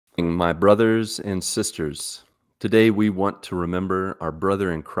My brothers and sisters. Today we want to remember our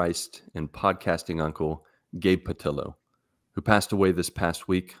brother in Christ and podcasting uncle, Gabe Patillo, who passed away this past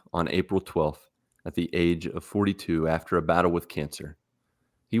week on April 12th at the age of 42 after a battle with cancer.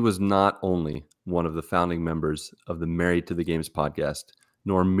 He was not only one of the founding members of the Married to the Games podcast,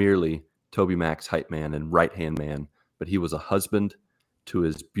 nor merely Toby Mac's hype man and right-hand man, but he was a husband to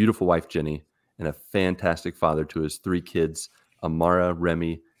his beautiful wife, Jenny, and a fantastic father to his three kids, Amara,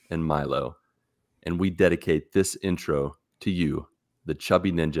 Remy, and Milo. And we dedicate this intro to you, the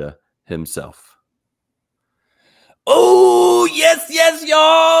chubby ninja himself. Oh, yes,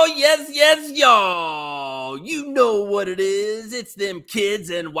 y'all. Yes, y'all. You know what it is. It's them kids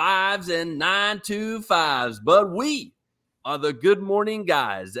and wives and 925s. But we are the Good Morning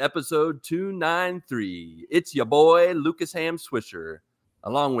Guys, episode 293. It's your boy, Lucas Ham Swisher,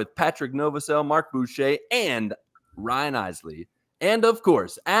 along with Patrick Novosel, Marc Boucher, and Ryan Isley. And of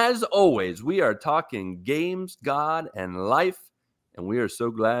course, as always, we are talking games, God, and life. And we are so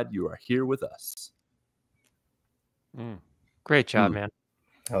glad you are here with us. Great job, man.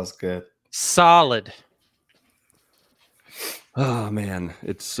 That was good. Solid. Oh man,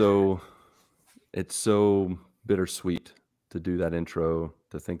 it's so bittersweet to do that intro,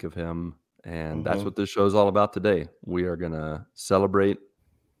 to think of him, and that's what this show is all about today. We are gonna celebrate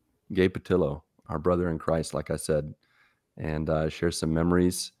Gabe Patillo, our brother in Christ, like I said, and share some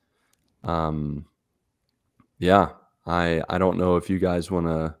memories. Yeah, I don't know if you guys want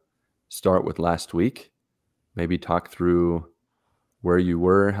to start with last week. Maybe talk through where you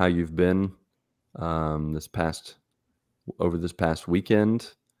were, how you've been this past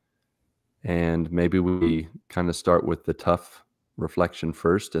weekend, and maybe we kind of start with the tough reflection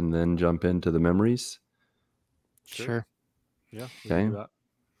first, and then jump into the memories. Sure. Yeah. Okay. Do that.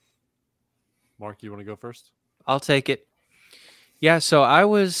 Marc, you want to go first? I'll take it. Yeah. So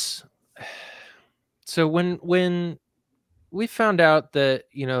when we found out that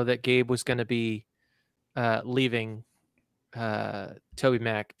that Gabe was going to be leaving Toby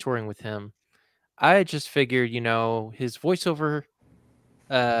Mac, touring with him, I just figured, his voiceover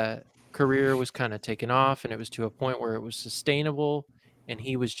career was kind of taken off, and it was to a point where it was sustainable, and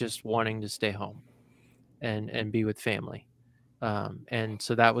he was just wanting to stay home and be with family. And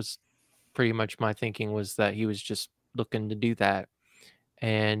so that was pretty much my thinking, was that he was just looking to do that.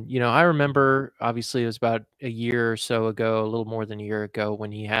 And, I remember, obviously, it was about a year or so ago, a little more than a year ago,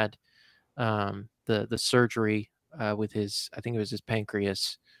 when he had the surgery with I think it was his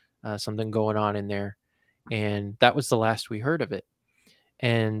pancreas, something going on in there. And that was the last we heard of it.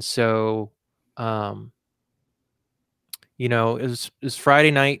 And so, it was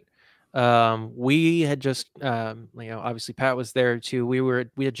Friday night. We had just, obviously Pat was there too.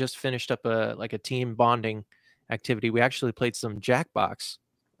 We had just finished up a team bonding activity. We actually played some Jackbox.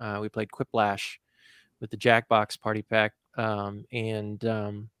 We played Quiplash with the Jackbox party pack. And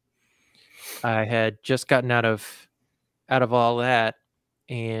I had just gotten out of all that.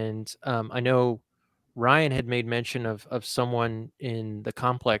 And I know Ryan had made mention of someone in the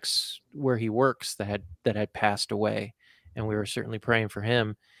complex where he works that had passed away, and we were certainly praying for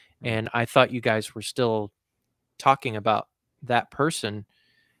him. And I thought you guys were still talking about that person,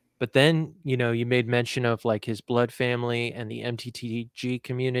 but then you made mention of like his blood family and the MTTG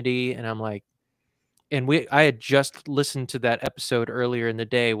community, and I'm like, and I had just listened to that episode earlier in the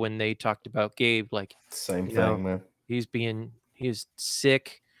day when they talked about Gabe, like Same thing, man. he is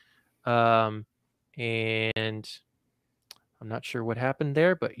sick. And I'm not sure what happened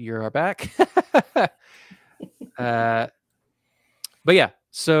there, but you're back. But yeah,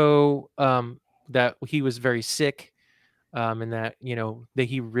 so that he was very sick, and that that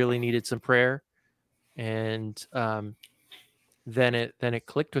he really needed some prayer. And then it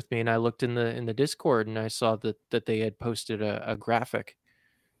clicked with me, and I looked in the Discord, and I saw that they had posted a graphic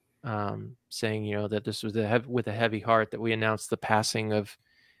saying that this was with a heavy heart that we announced the passing of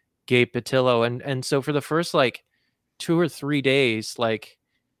Gabe Patillo. And so for the first like 2 or 3 days, like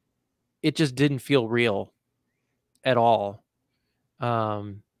it just didn't feel real at all.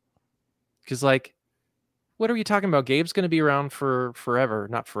 Because like, what are we talking about? Gabe's going to be around for forever,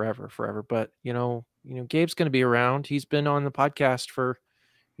 not forever, but Gabe's going to be around. He's been on the podcast for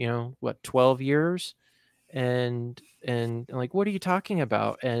 12 years, and like, what are you talking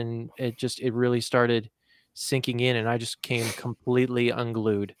about? And it really started sinking in, and I just came completely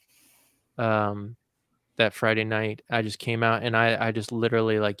unglued. That Friday night, I just came out, and I just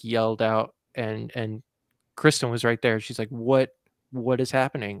literally like yelled out, and Kristen was right there. She's like, what is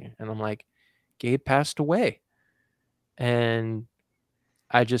happening? And I'm like, Gabe passed away. And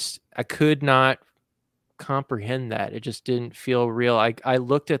I could not comprehend that. It just didn't feel real. I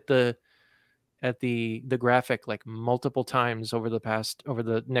looked at the graphic like multiple times over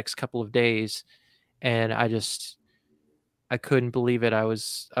the next couple of days, and I couldn't believe it. I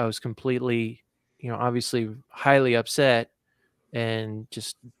was completely, obviously highly upset and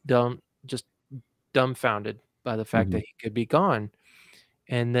just dumbfounded by the fact that he could be gone.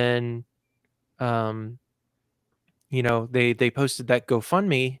 And then they posted that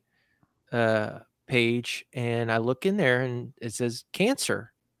GoFundMe page, and I look in there and it says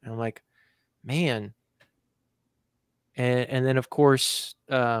cancer. And I'm like, man. And then of course,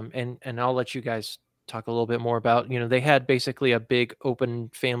 and I'll let you guys talk a little bit more about, they had basically a big open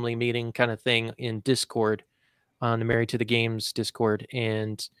family meeting kind of thing in Discord, on the Married to the Games Discord.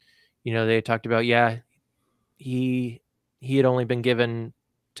 And, they talked about, yeah, he had only been given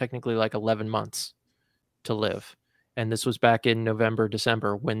technically like 11 months to live. And this was back in November,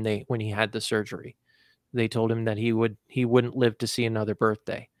 December when he had the surgery. They told him that he wouldn't live to see another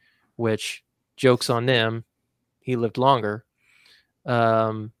birthday, which, joke's on them, he lived longer.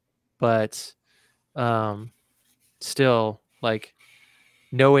 But still, like,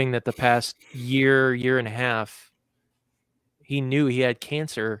 knowing that the past year and a half, he knew he had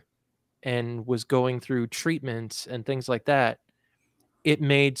cancer and was going through treatments and things like that, it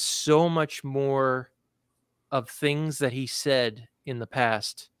made so much more of things that he said in the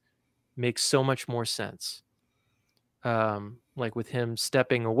past makes so much more sense. Like with him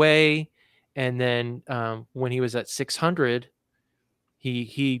stepping away, and then when he was at 600,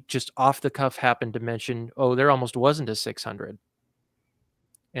 he just off the cuff happened to mention, oh, there almost wasn't a 600.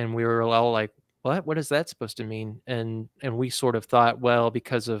 And we were all like, what is that supposed to mean? And we sort of thought, well,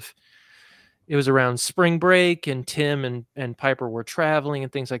 because of, it was around spring break and Tim and Piper were traveling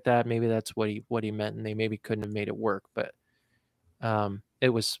and things like that, maybe that's what he meant, and they maybe couldn't have made it work. But it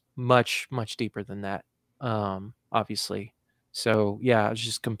was much deeper than that, obviously. So yeah, I was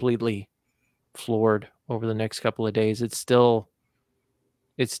just completely floored over the next couple of days. It's still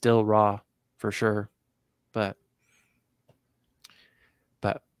raw for sure, but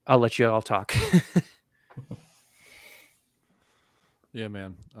I'll let you all talk. Yeah,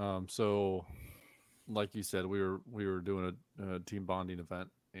 man. So like you said, we were doing a team bonding event,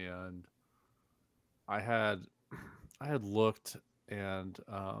 and I had looked, and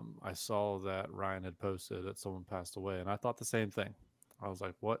I saw that Ryan had posted that someone passed away, and I thought the same thing. I was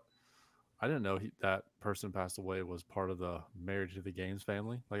like, what? I didn't know that person passed away was part of the Married to the Games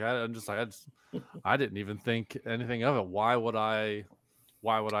family. Like, I didn't even think anything of it. Why would I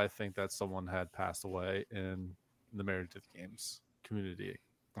think that someone had passed away in the Married to the Games community?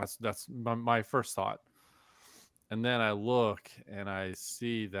 That's my first thought. And then I look and I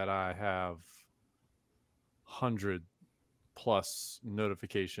see that I have 100+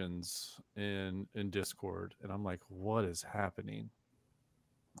 notifications in Discord, and I'm like, what is happening?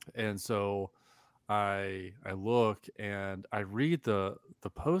 And so I look and I read the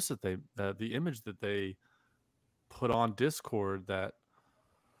post that the image that they put on Discord, that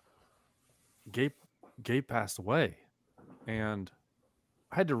Gabe passed away, and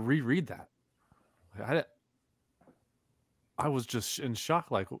I had to reread that. I was just in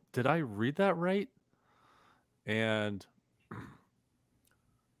shock. Like, did I read that right? And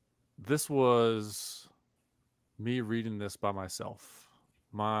this was me reading this by myself.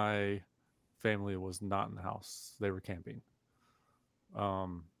 My family was not in the house. They were camping.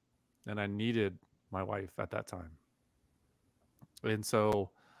 And I needed my wife at that time. And so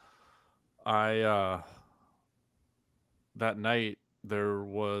that night there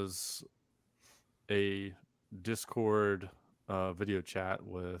was a Discord video chat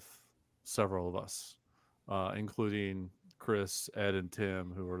with several of us, including Chris, Ed, and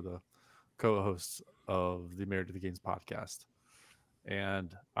Tim, who are the co-hosts of the Married to the Games podcast.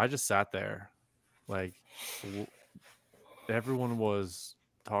 And I just sat there, like, everyone was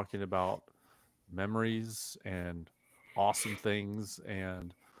talking about memories and awesome things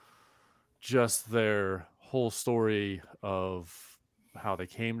and just their whole story of how they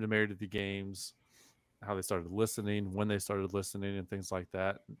came to Married to the Games, how they started listening, when they started listening, and things like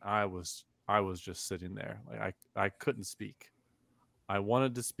that. I was just sitting there, like, I couldn't speak. I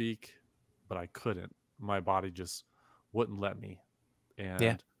wanted to speak, but I couldn't. My body just wouldn't let me.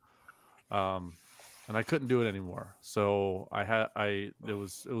 And and I couldn't do it anymore. So it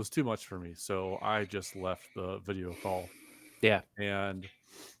was too much for me. So I just left the video call. Yeah. And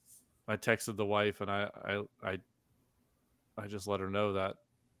I texted the wife, and I just let her know that,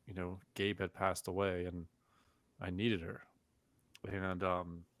 Gabe had passed away and I needed her. And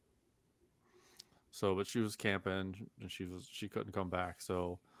but she was camping and she couldn't come back.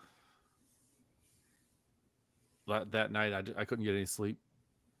 So that night I couldn't get any sleep.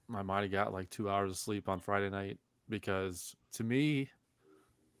 I might have got like 2 hours of sleep on Friday night because to me,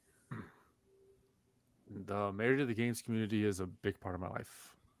 the Married to the Games community is a big part of my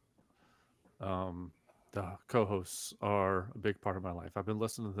life. The co-hosts are a big part of my life. I've been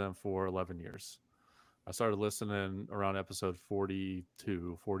listening to them for 11 years. I started listening around episode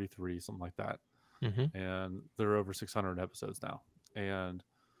 42, 43, something like that. Mm-hmm. And they're over 600 episodes now. And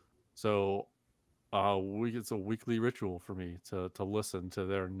so it's a weekly ritual for me to listen to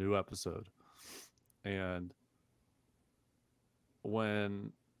their new episode. And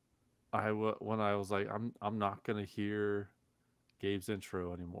when I was like, I'm not gonna hear Gabe's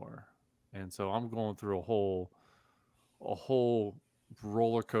intro anymore, and so I'm going through a whole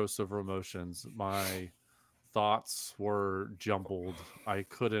roller coaster of emotions. My thoughts were jumbled. I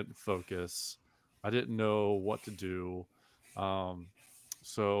couldn't focus. I didn't know what to do.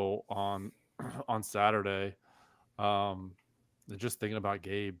 So on on Saturday, just thinking about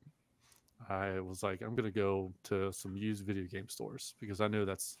Gabe, I was like, I'm gonna go to some used video game stores because I knew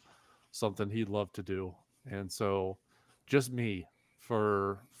that's something he'd love to do. And so just me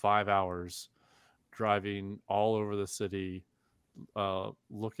for 5 hours driving all over the city,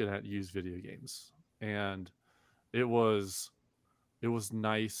 looking at used video games. And it was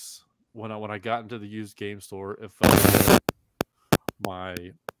nice when I got into the used game store. It felt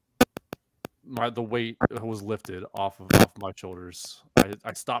like the weight was lifted off my shoulders.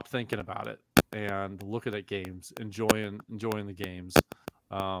 I stopped thinking about it and looking at games, enjoying the games.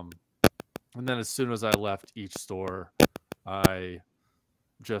 And then as soon as I left each store, I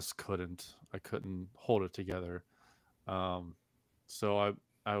just couldn't hold it together. So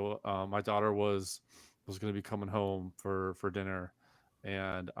my daughter was going to be coming home for dinner,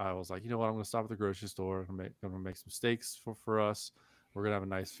 and I was like, you know what, I'm going to stop at the grocery store. I'm going to make some steaks for us. We're going to have a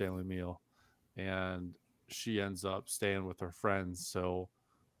nice family meal. And she ends up staying with her friends, so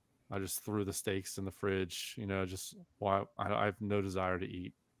I just threw the steaks in the fridge. Just why I have no desire to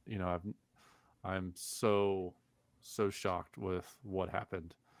eat. I'm so shocked with what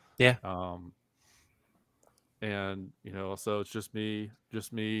happened. Yeah. And so it's just me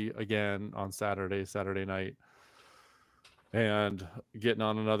again on Saturday night, and getting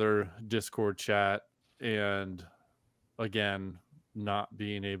on another Discord chat, and again not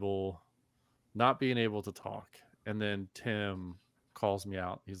being able to talk. And then Tim calls me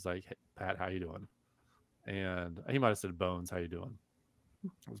out. He's like, "Hey, Pat, how you doing?" And he might have said, "Bones, how you doing?"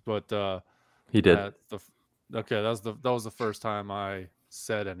 But He did. that was the first time I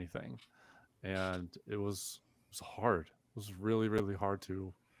said anything, and it was hard. It was really, really hard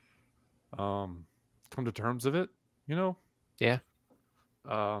to come to terms of it. Yeah.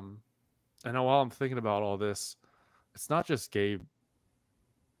 And now while I'm thinking about all this, it's not just Gabe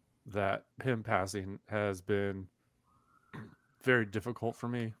that him passing has been very difficult for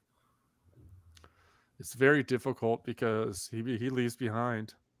me. It's very difficult because he leaves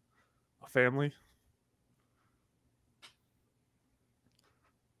behind a family.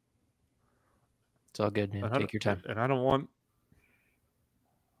 It's all good, man. Take your time. And I don't want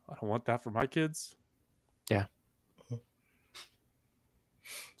that for my kids. Yeah.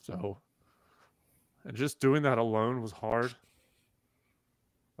 So, and just doing that alone was hard.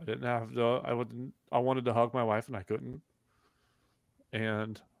 I didn't have to. I wanted to hug my wife and I couldn't.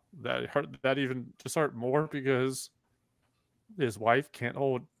 And that hurt. That even just hurt more because his wife can't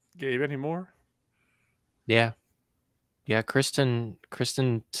hold Gabe anymore. Yeah. Yeah. Kristen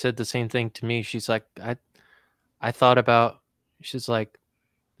said the same thing to me. She's like, I thought about, she's like,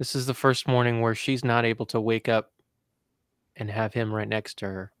 this is the first morning where she's not able to wake up and have him right next to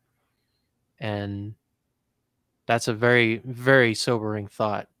her. And that's a very, very sobering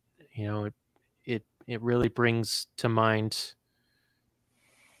thought. It really brings to mind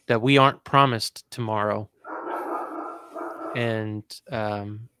that we aren't promised tomorrow. And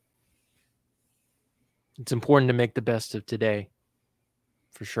it's important to make the best of today,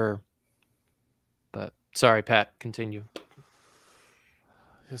 for sure. But sorry, Pat, continue.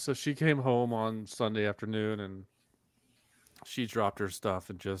 Yeah, so she came home on Sunday afternoon and she dropped her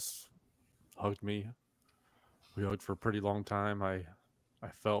stuff and just hugged me. We hugged for a pretty long time. I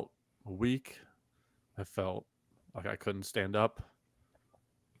felt weak. I felt like I couldn't stand up.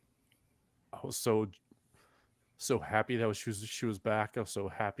 I was so happy that she was back. I was so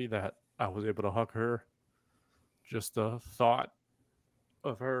happy that I was able to hug her. Just the thought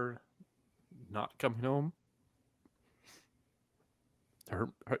of her not coming home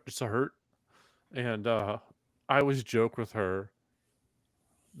just hurt. And I always joke with her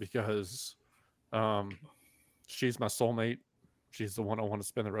because she's my soulmate. She's the one I want to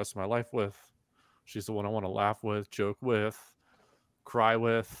spend the rest of my life with. She's the one I want to laugh with, joke with, cry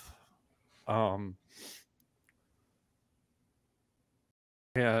with. And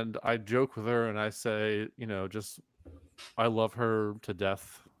I joke with her and I say, just I love her to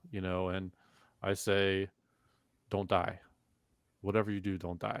death, and I say, don't die. Whatever you do,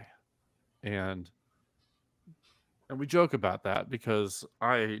 don't die. And we joke about that because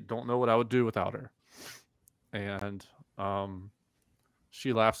I don't know what I would do without her. And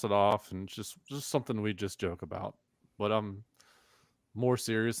she laughs it off, and just something we just joke about. But I'm more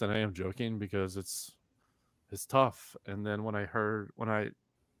serious than I am joking because it's tough. And then when I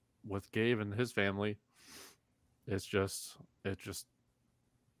with Gabe and his family, I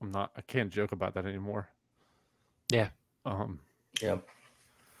can't joke about that anymore. Yeah. Yep.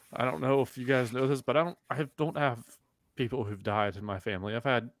 I don't know if you guys know this, but I don't have people who've died in my family. I've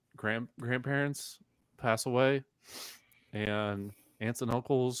had grandparents pass away, and aunts and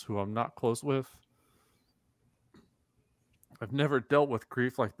uncles who I'm not close with. I've never dealt with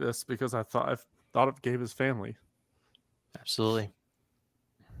grief like this because I've thought of Gabe's family. Absolutely.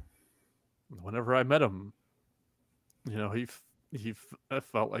 Whenever I met him, I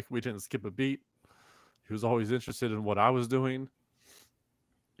felt like we didn't skip a beat. He was always interested in what I was doing.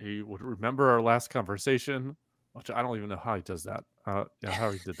 He would remember our last conversation, which I don't even know how he does that. How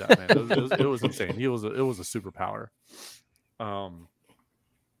he did that, man. It was insane. It was a superpower. I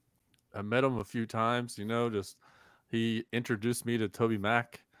met him a few times, just he introduced me to Toby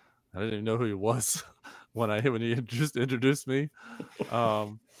Mac. I didn't even know who he was when he just introduced me.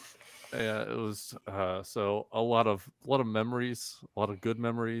 Yeah, it was so a lot of memories, a lot of good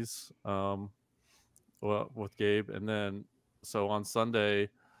memories with Gabe. And then so on Sunday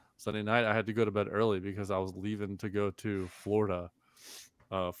night I had to go to bed early because I was leaving to go to Florida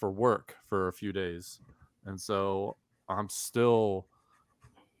for work for a few days. And so I'm still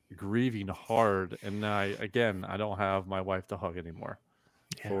grieving hard, and I don't have my wife to hug anymore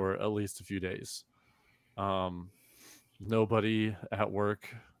for at least a few days. Nobody at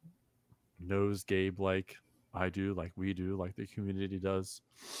work knows Gabe like I do, like we do, like the community does.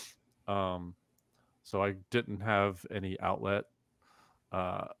 So I didn't have any outlet.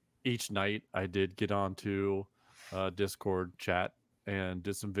 Each night I did get onto Discord chat and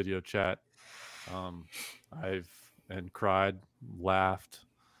did some video chat. I've cried, laughed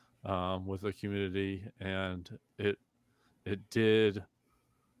with the community, and it did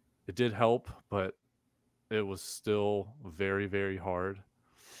help, but it was still very, very hard.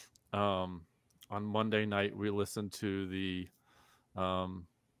 On Monday night we listened to the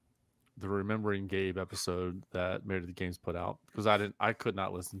Remembering Gabe episode that Married to the Games put out, because I could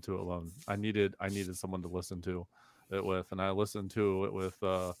not listen to it alone. I needed someone to listen to it with, and I listened to it with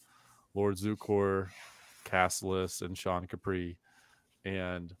Lord Zukor, Cassilis, and Sean Capri,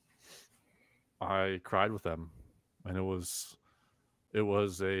 and I cried with them, and it was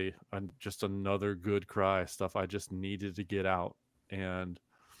just another good cry, stuff I just needed to get out. And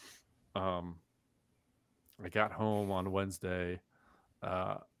I got home on Wednesday,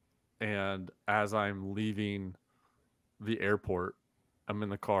 and as I'm leaving the airport, I'm in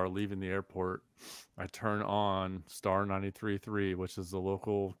the car leaving the airport, I turn on Star 93.3, which is the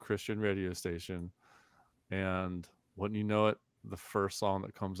local Christian radio station, and wouldn't you know it, the first song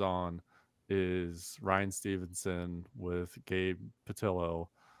that comes on is Ryan Stevenson with Gabe Patillo,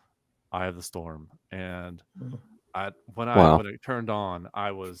 "Eye of the Storm." And when it turned on,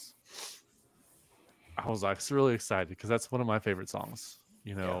 I was like really excited because that's one of my favorite songs,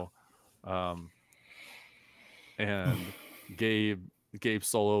 and Gabe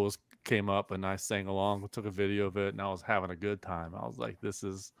solo came up, and I sang along, took a video of it, and I was having a good time. I was like,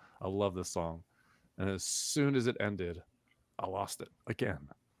 I love this song. And as soon as it ended, I lost it again.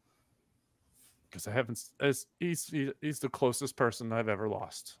 Because he's the closest person I've ever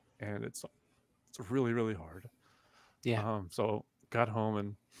lost, and it's really, really hard. Yeah. So got home,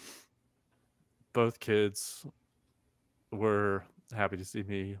 and both kids were happy to see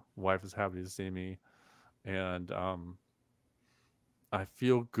me. Wife was happy to see me, and I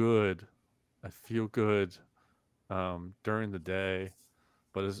feel good. During the day,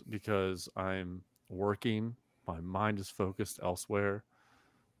 but it's because I'm working. My mind is focused elsewhere.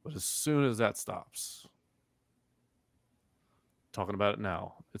 But as soon as that stops, talking about it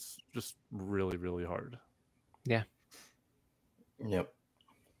now, it's just really, really hard. Yeah. Yep.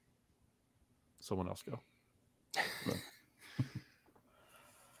 Someone else go.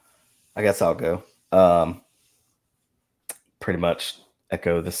 I guess I'll go. Pretty much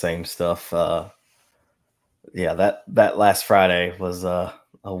echo the same stuff. Yeah, that last Friday was a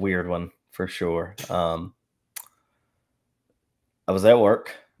weird one for sure. I was at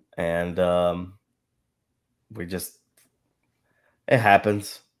work, and it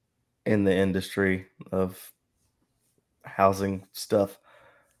happens in the industry of housing stuff.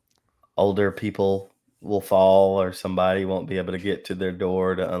 Older people will fall, or somebody won't be able to get to their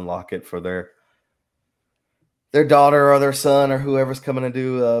door to unlock it for their daughter or their son or whoever's coming to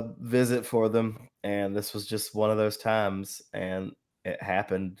do a visit for them. And this was just one of those times, and it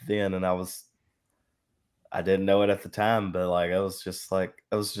happened then. And I didn't know it at the time, but like, it was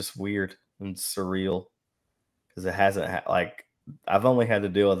just weird and surreal, because it hasn't like, I've only had to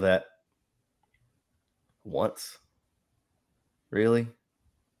deal with that once, really.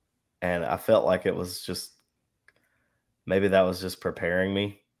 And I felt like it was just, maybe that was just preparing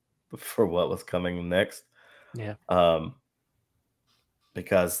me for what was coming next. Yeah.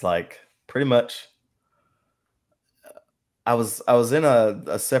 Because like, pretty much, I was in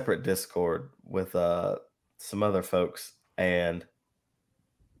a separate Discord with some other folks, and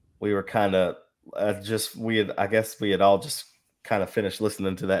we were kind of I guess we had all just kind of finished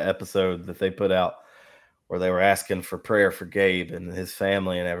listening to that episode that they put out, where they were asking for prayer for Gabe and his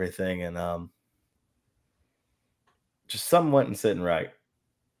family and everything, and just something wasn't sitting right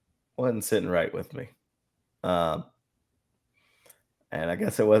with me. And I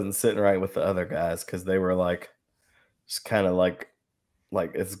guess it wasn't sitting right with the other guys, because they were like, just kind of like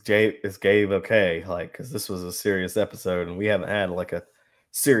is Gabe okay? Like, because this was a serious episode, and we haven't had like a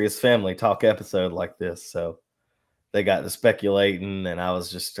serious family talk episode like this. So they got to speculating, and I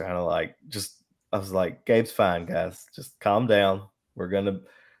was just trying to I was like, Gabe's fine, guys. Just calm down. We're gonna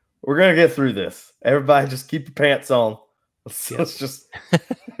get through this. Everybody, just keep your pants on. Let's just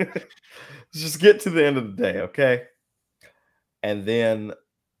let's just get to the end of the day, okay? And then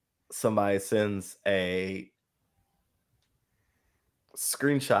somebody sends a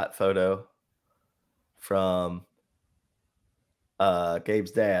screenshot photo from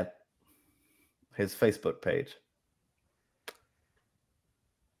Gabe's dad, his Facebook page.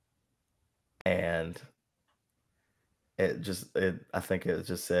 And I think it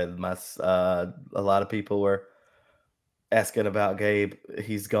just said, a lot of people were asking about Gabe.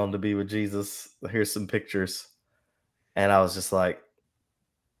 He's gone to be with Jesus. Here's some pictures. And I was just like,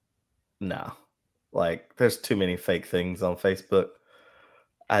 no, like, there's too many fake things on Facebook.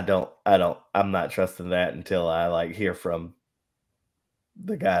 I'm not trusting that until I like hear from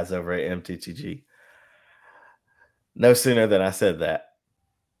the guys over at MTTG. No sooner than I said that,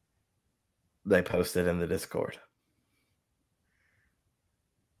 they posted in the Discord.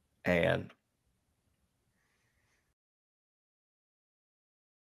 And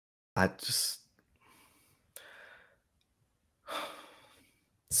I just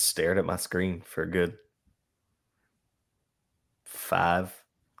stared at my screen for a good 5-10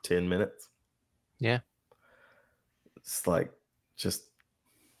 minutes. Yeah. It's like,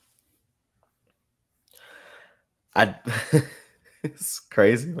 it's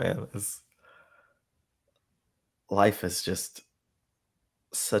crazy, man. Life is just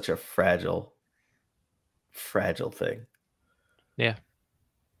such a fragile thing. Yeah.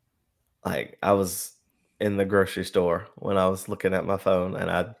 Like, I was in the grocery store when I was looking at my phone,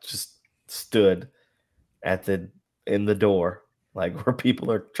 and I just stood in the door, like where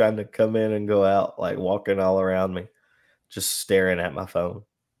people are trying to come in and go out, like walking all around me, just staring at my phone.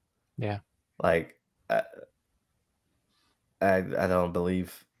 Yeah. Like, I don't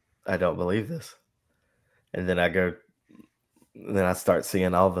believe this. And then I start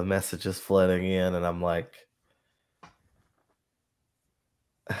seeing all the messages flooding in, and I'm like,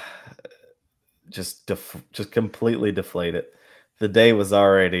 just completely deflated. The day was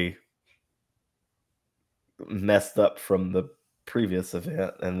already messed up from the previous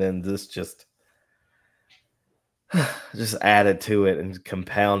event, and then this just added to it and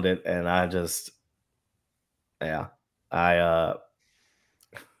compounded. And I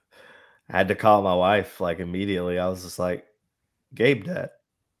had to call my wife like immediately. I was just like, Gabe, Dad.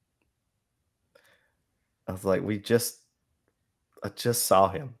 I was like, I just saw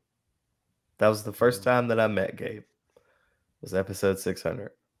him. That was the first time that I met Gabe. It was episode 600.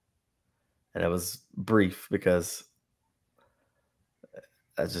 And it was brief because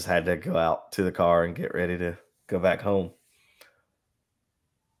I just had to go out to the car and get ready to go back home.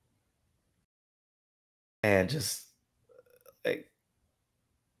 And just, that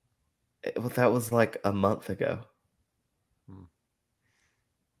was like a month ago.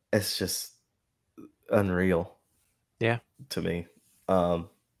 It's just unreal. Yeah. To me.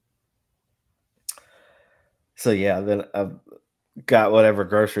 So yeah, then I got whatever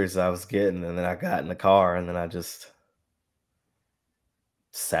groceries I was getting, and then I got in the car, and then I just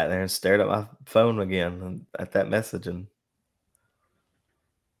sat there and stared at my phone again and at that message, and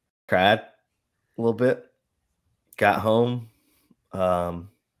cried a little bit. got home. And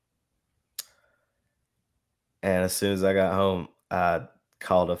as soon as I got home, I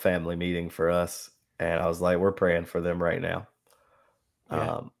called a family meeting for us, and I was like, we're praying for them right now.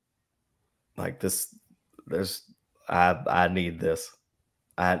 Yeah. Like this, I need this.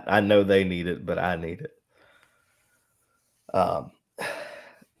 I know they need it, but I need it.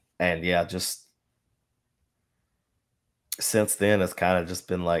 And yeah, just since then, it's kind of just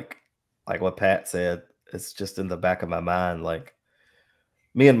been like what Pat said. It's just in the back of my mind. Like,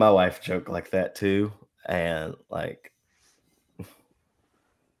 me and my wife joke like that too, and like,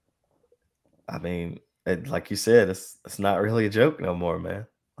 I mean, like you said, it's not really a joke no more, man.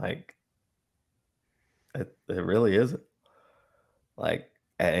 Like, it really isn't. Like,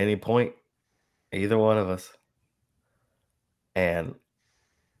 at any point, either one of us, and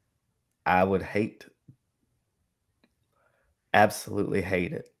I would absolutely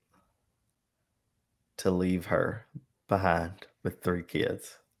hate it to leave her behind with 3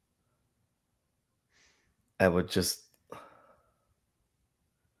 kids. I would just,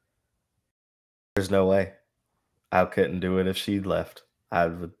 there's no way. I couldn't do it if she left.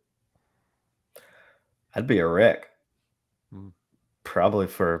 I'd be a wreck. Probably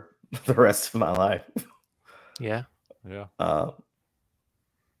for the rest of my life. Yeah. Yeah.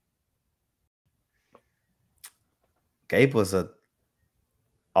 Gabe was a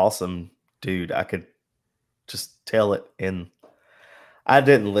awesome dude. I could just tell it. And I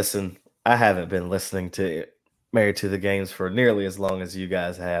didn't listen. I haven't been listening to Married to the Games for nearly as long as you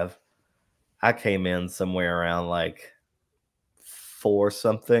guys have. I came in somewhere around like 4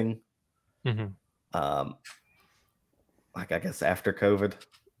 something. Like, I guess after COVID.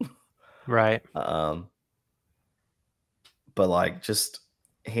 Right. But like, just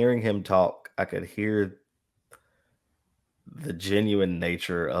hearing him talk, I could hear the genuine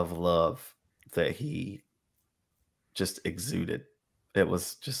nature of love that he just exuded. It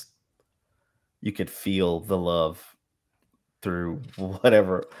was just, you could feel the love through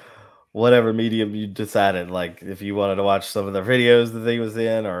whatever medium you decided. Like, if you wanted to watch some of the videos that he was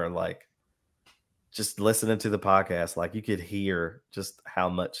in, or like just listening to the podcast, like, you could hear just how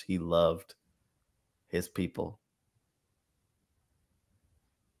much he loved his people.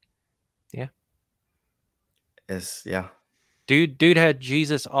 Yeah. Yeah. Dude had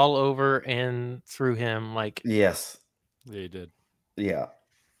Jesus all over and through him. Like, Yes. Yeah, he did. Yeah.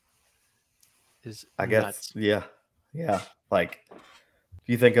 Is I nuts. guess. Yeah. Yeah. Like, if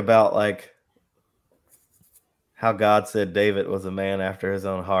you think about like how God said David was a man after his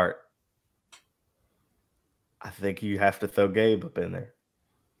own heart, I think you have to throw Gabe up in there.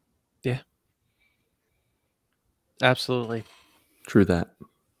 Yeah. Absolutely. True that.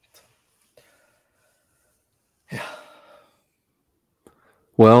 Yeah.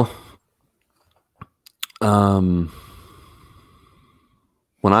 Well, when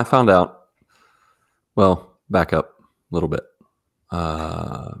I found out, well, back up a little bit.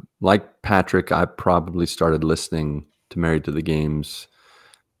 Like Patrick, I probably started listening to Married to the Games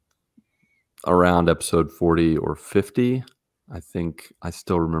around episode 40 or 50. I think I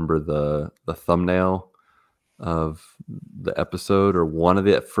still remember the thumbnail of the episode, or one of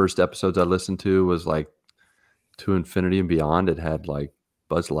the first episodes I listened to was like To Infinity and Beyond. It had like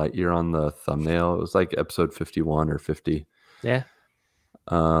Buzz Lightyear on the thumbnail. It was like episode 51 or 50. Yeah.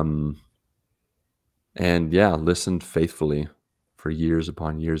 And yeah, listened faithfully for years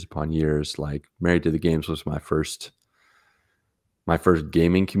upon years upon years. Like, Married to the Games was my first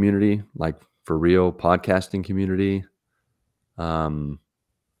gaming community, like for real podcasting community. And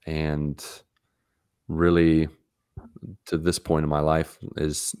really, to this point in my life,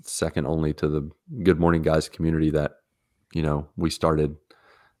 is second only to the Good Morning Guys community that, we started,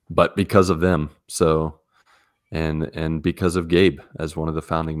 but because of them. So, and because of Gabe as one of the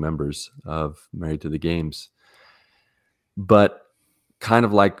founding members of Married to the Games. But kind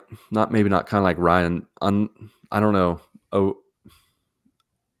of like, not kind of like Ryan, I don't know. Oh,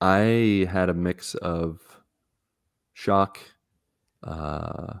 I had a mix of shock,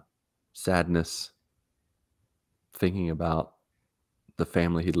 sadness, thinking about the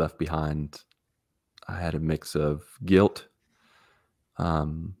family he'd left behind. I had a mix of guilt,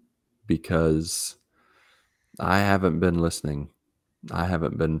 because I haven't been listening. I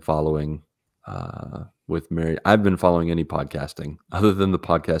haven't been following with Mary. I've been following any podcasting other than the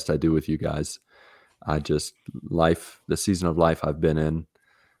podcast I do with you guys. The season of life I've been in,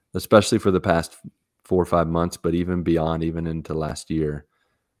 especially for the past 4 or 5 months, but even beyond, even into last year,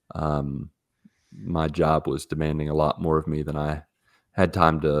 my job was demanding a lot more of me than I had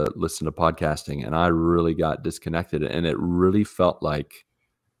time to listen to podcasting. And I really got disconnected, and it really felt like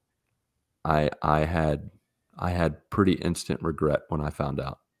I had I had pretty instant regret when I found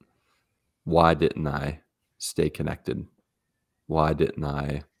out. Why didn't I stay connected? Why didn't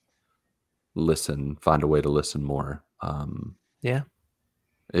I listen, find a way to listen more? Yeah.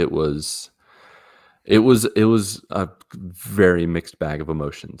 It was a very mixed bag of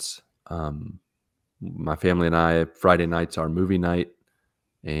emotions. My family and I, Friday nights our movie night,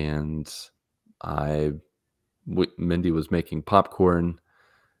 and Mindy was making popcorn.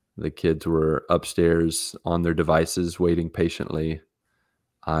 The kids were upstairs on their devices waiting patiently.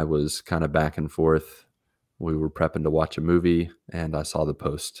 I was kind of back and forth. We were prepping to watch a movie, and I saw the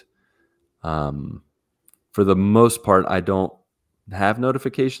post. For the most part, I don't have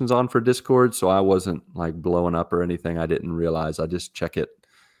notifications on for Discord, so I wasn't like blowing up or anything. I didn't realize. I just check it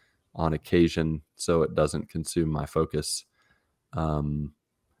on occasion so it doesn't consume my focus.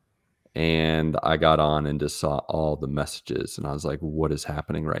 And I got on and just saw all the messages, and I was like, what is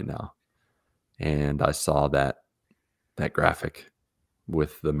happening right now? And I saw that graphic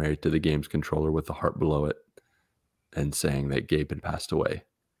with the Married to the Games controller with the heart below it and saying that Gabe had passed away.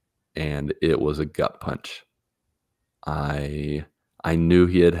 And it was a gut punch. I knew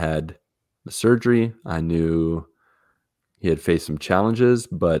he had the surgery. I knew he had faced some challenges,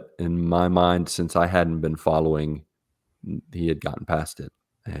 but in my mind, since I hadn't been following, he had gotten past it,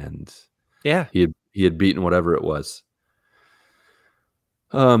 and Yeah. he had beaten whatever it was.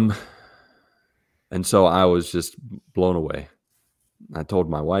 And so I was just blown away. I told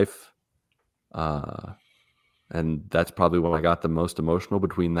my wife, and that's probably when I got the most emotional,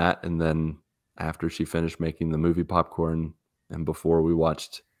 between that and then after she finished making the movie popcorn and before we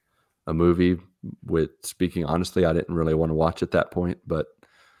watched a movie. With speaking honestly, I didn't really want to watch at that point, but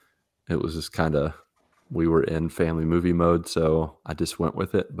it was just kind of, we were in family movie mode, so I just went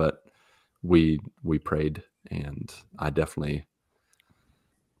with it. But we prayed, and I definitely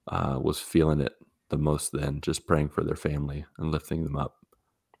was feeling it the most then, just praying for their family and lifting them up.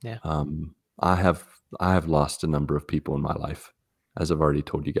 Yeah. I have lost a number of people in my life, as I've already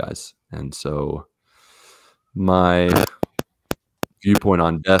told you guys. And so my viewpoint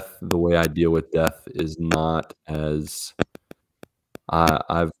on death, the way I deal with death, is not as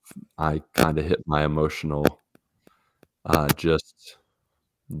I kind of hit my emotional, just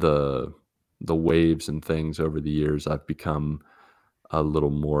the waves and things over the years. I've become a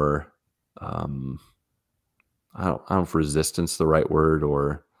little more, I don't know if resistance the right word,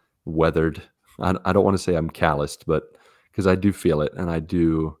 or weathered. I don't want to say I'm calloused, but because I do feel it and I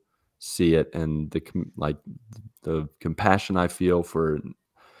do see it, and the compassion I feel for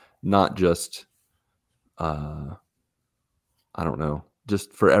not just, I don't know,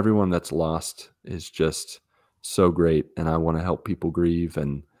 just for everyone that's lost is just so great. And I want to help people grieve.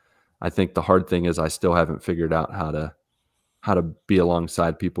 And I think the hard thing is I still haven't figured out how to be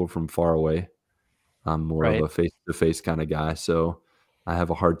alongside people from far away. I'm more of Right. a face-to-face kind of guy, so I have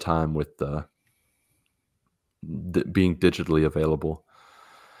a hard time with being digitally available.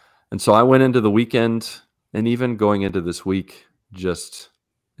 And so I went into the weekend, and even going into this week, just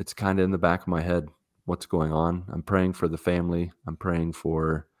it's kind of in the back of my head what's going on. I'm praying for the family. I'm praying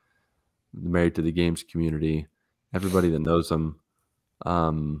for the Married to the Games community, everybody that knows them.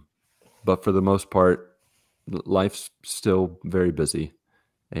 But for the most part, life's still very busy,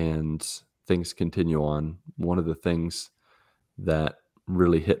 and things continue on. One of the things that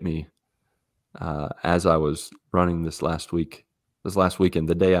really hit me as I was running this last weekend,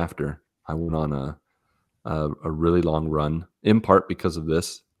 the day after, I went on a really long run, in part because of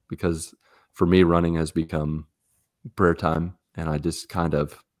this, because for me, running has become prayer time, and I just kind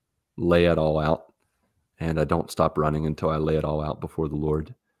of lay it all out, and I don't stop running until I lay it all out before the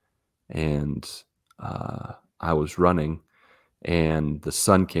Lord. And I was running, and the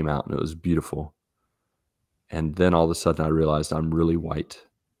sun came out, and it was beautiful. And then all of a sudden I realized I'm really white,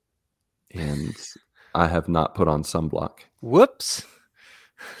 and I have not put on sunblock. Whoops.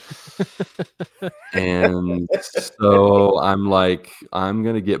 And so I'm like, I'm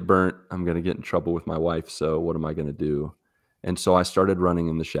going to get burnt. I'm going to get in trouble with my wife. So what am I going to do? And so I started running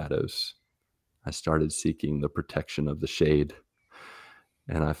in the shadows. I started seeking the protection of the shade.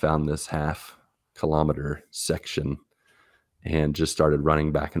 And I found this 0.5 kilometer section and just started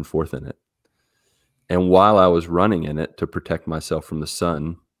running back and forth in it. And while I was running in it to protect myself from the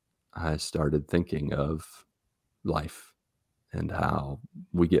sun, I started thinking of life and how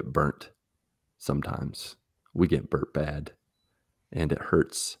we get burnt sometimes. We get burnt bad, and it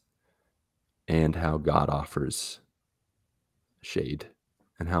hurts. And how God offers shade,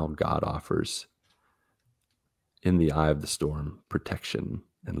 and how God offers, in the eye of the storm, protection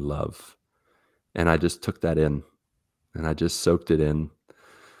and love. And I just took that in, and I just soaked it in.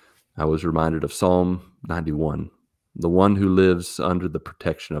 I was reminded of Psalm 91. The one who lives under the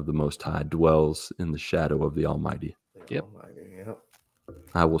protection of the Most High dwells in the shadow of the Almighty. Yep. Yep.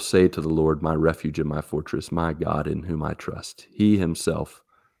 I will say to the Lord, my refuge and my fortress, my God in whom I trust. He himself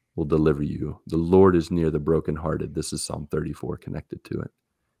will deliver you. The Lord is near the brokenhearted. This is Psalm 34 connected to it.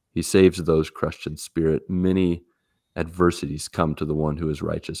 He saves those crushed in spirit. Many adversities come to the one who is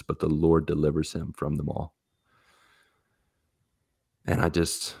righteous, but the Lord delivers him from them all. And I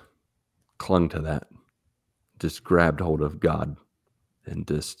just clung to that, just grabbed hold of God, and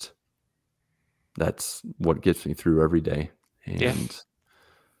just, that's what gets me through every day.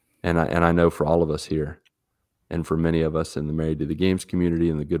 And I know for all of us here, and for many of us in the Married to the Games community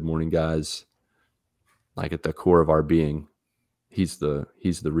and the Good Morning Guys, like at the core of our being, he's the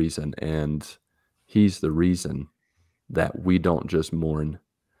reason, and he's the reason that we don't just mourn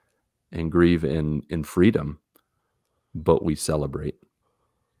and grieve in freedom, but we celebrate.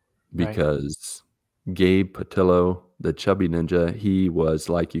 Because Gabe Patillo, the chubby ninja, he was,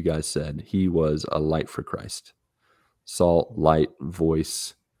 like you guys said, he was a light for Christ. Salt, light,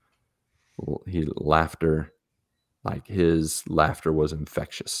 voice, laughter, like his laughter was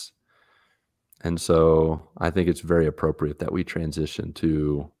infectious. And so I think it's very appropriate that we transition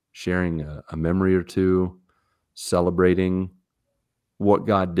to sharing a memory or two, celebrating what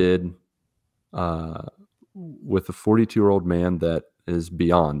God did with a 42-year-old man that is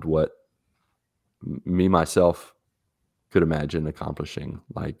beyond what me, myself, could imagine accomplishing.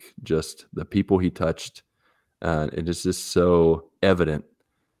 Like, just the people he touched. It is just so evident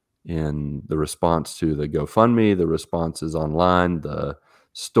in the response to the GoFundMe, the responses online, the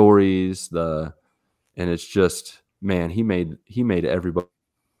stories, and it's just, man, he made everybody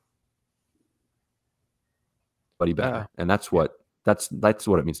better. And that's what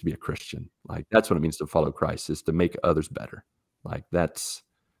it means to be a Christian. Like, that's what it means to follow Christ, is to make others better. Like, that's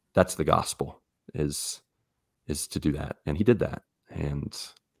the gospel, is to do that. And he did that. And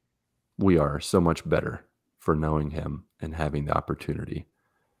we are so much better for knowing him and having the opportunity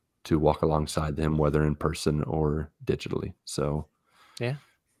to walk alongside him, whether in person or digitally. So Yeah.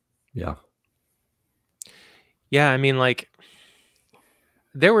 Yeah. I mean, like,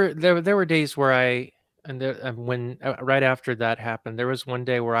 there were days where when right after that happened, there was one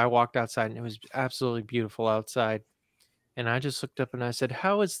day where I walked outside and it was absolutely beautiful outside. And I just looked up and I said,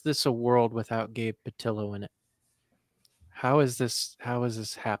 how is this a world without Gabe Patillo in it? How is this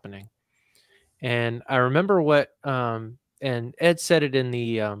happening? And I remember what, and Ed said it in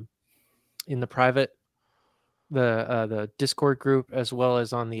the private, the Discord group, as well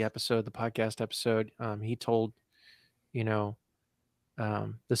as on the podcast episode. He told, the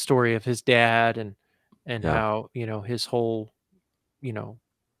story of his dad and Yeah. how, his whole,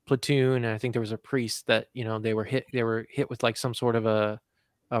 platoon. And I think there was a priest that, they were hit with like some sort of a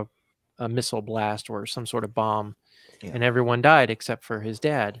missile blast or some sort of bomb, and everyone died except for his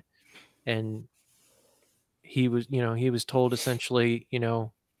dad. And he was told essentially,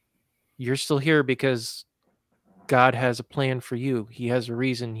 you're still here because God has a plan for you. He has a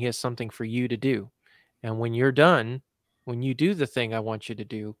reason. He has something for you to do. And when you're done, when you do the thing I want you to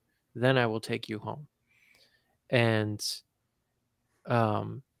do, then I will take you home. And,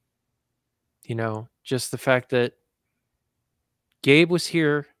 just the fact that Gabe was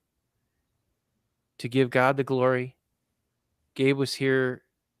here to give God the glory. Gabe was here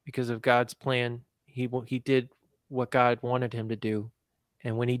because of God's plan. He did what God wanted him to do.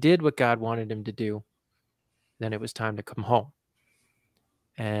 And when he did what God wanted him to do, then it was time to come home.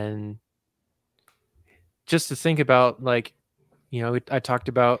 And just to think about, like, I talked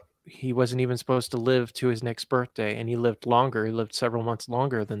about he wasn't even supposed to live to his next birthday, and he lived longer. He lived several months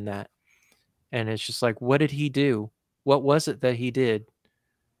longer than that. And it's just like, what did he do? What was it that he did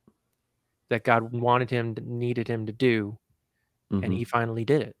that God needed him to do? Mm-hmm. And he finally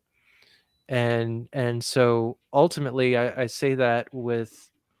did it. And so ultimately I say that with,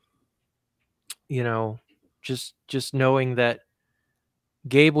 just knowing that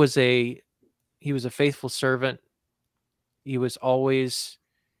Gabe was a faithful servant. He was always,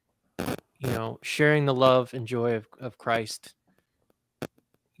 sharing the love and joy of Christ,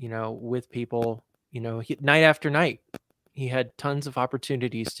 with people. Night after night, he had tons of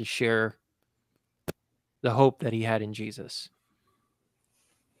opportunities to share the hope that he had in Jesus.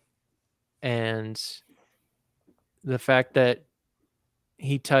 And the fact that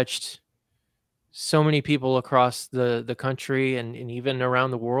he touched so many people across the country and even around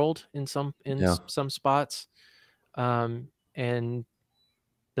the world in some spots. And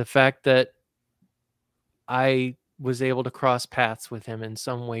the fact that I was able to cross paths with him in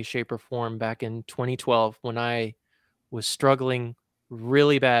some way, shape, or form back in 2012 when I was struggling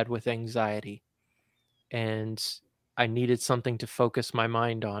really bad with anxiety, and I needed something to focus my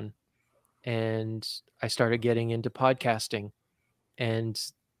mind on. And I started getting into podcasting, and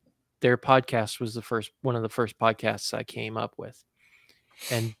their podcast was one of the first podcasts I came up with.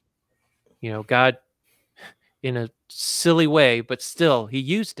 And, God, in a silly way, but still, he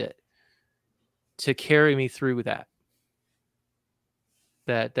used it to carry me through that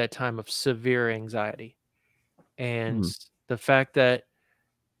time of severe anxiety. And the fact that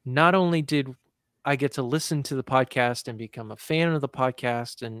not only did I get to listen to the podcast and become a fan of the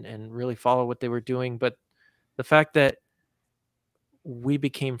podcast and really follow what they were doing, but the fact that we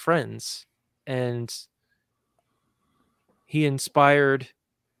became friends, and he inspired,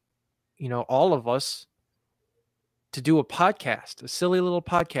 all of us to do a podcast, a silly little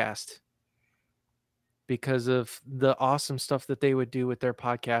podcast, because of the awesome stuff that they would do with their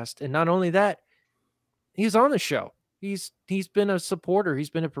podcast. And not only that, he's on the show. He's been a supporter. He's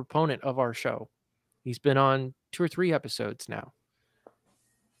been a proponent of our show. He's been on 2 or 3 episodes now.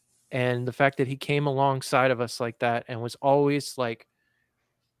 And the fact that he came alongside of us like that and was always like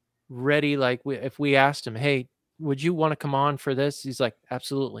ready, like if we asked him, hey, would you want to come on for this? He's like,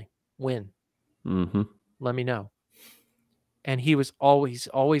 absolutely. When? Let me know. And he was always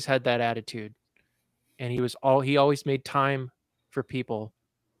had that attitude. And he always made time for people,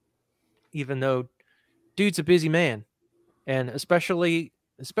 even though dude's a busy man. And especially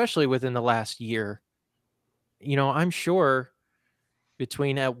within the last year, I'm sure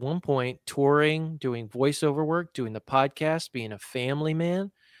between at one point touring, doing voiceover work, doing the podcast, being a family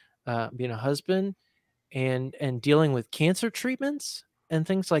man, being a husband, and dealing with cancer treatments and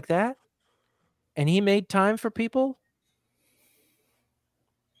things like that, and he made time for people.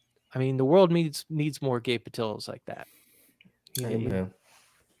 I mean, the world needs more Gabe Patillos like that. Amen.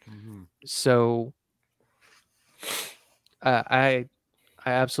 So I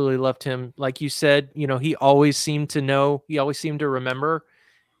absolutely loved him. Like you said, he always seemed to remember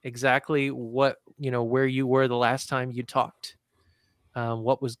exactly what, where you were the last time you talked,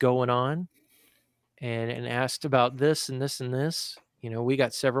 what was going on, and asked about this and this and this. We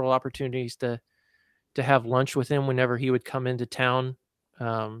got several opportunities to have lunch with him whenever he would come into town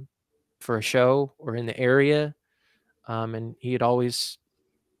for a show or in the area. And he'd always,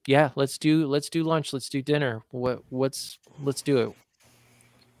 let's do lunch. Let's do dinner. Let's do it.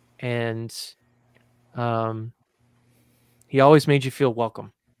 And he always made you feel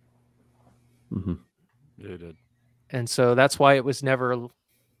welcome. Yeah, he did. And so that's why it was never,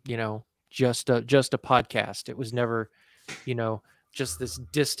 just a podcast. It was never, just this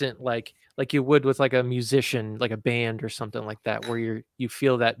distant, like you would with like a musician, like a band or something like that, where you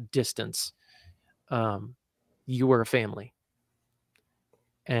feel that distance. You were a family.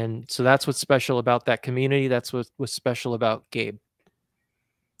 And so that's what's special about that community. That's what was special about Gabe.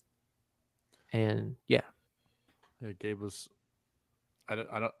 And yeah, Gabe was.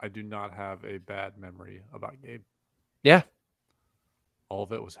 I do not have a bad memory about Gabe. Yeah. All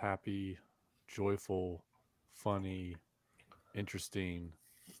of it was happy, joyful, funny, interesting,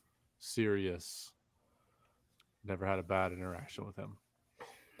 serious. Never had a bad interaction with him.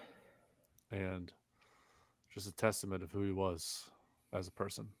 And just a testament of who he was as a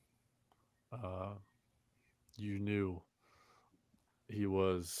person. You knew he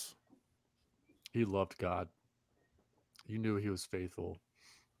loved God. You knew he was faithful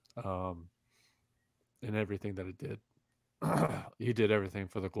in everything that he did. He did everything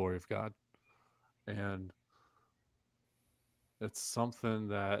for the glory of God. And it's something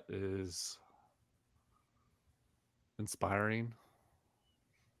that is inspiring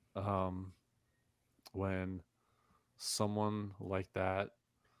when someone like that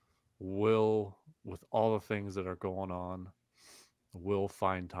will, with all the things that are going on, will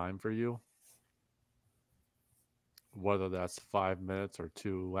find time for you, whether that's 5 minutes or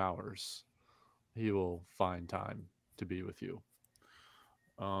 2 hours. He will find time to be with you.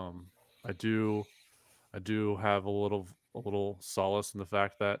 I do have a little solace in the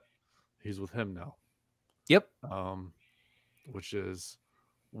fact that he's with him now. Yep. Which is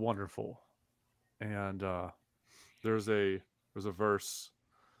wonderful. And there's a verse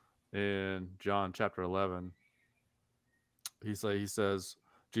in John chapter 11. Jesus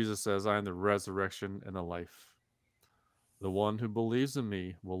says, I am the resurrection and the life. The one who believes in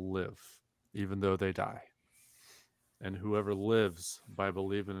me will live, even though they die. And whoever lives by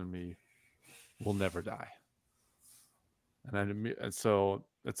believing in me will never die. And so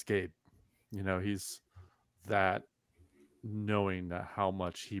it's Gabe. He's that, knowing that how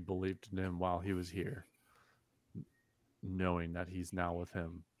much he believed in him while he was here, knowing that he's now with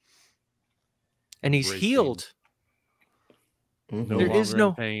him. And he's healed. No There longer is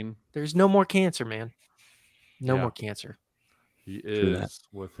in pain. there's no more cancer, man. No Yeah. more cancer. He True that. is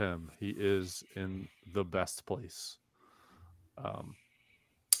with him. He is in the best place.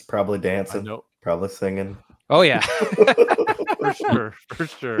 Probably I dancing, know probably singing. Oh yeah. for sure, for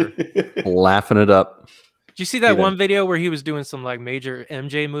sure. Laughing it up. Did you see that You know. one video where he was doing some like major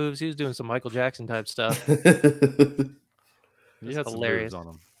MJ moves? He was doing some Michael Jackson type stuff. He That's had some hilarious. moves on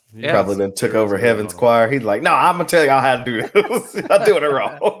him. He Yeah. had Probably some then took serious over moves on Heaven's him. Choir. He's like, no, I'm gonna tell y'all how to do this. I'm doing it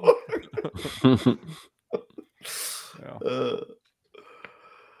wrong. Yeah.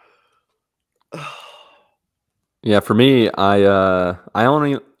 Yeah, for me, I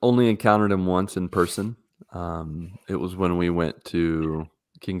only encountered him once in person. It was when we went to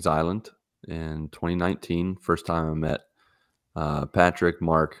Kings Island in 2019. First time I met Patrick,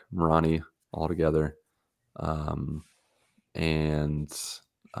 Marc, Marani all together, and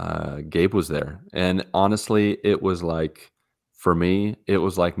Gabe was there. And honestly, it was like, for me, it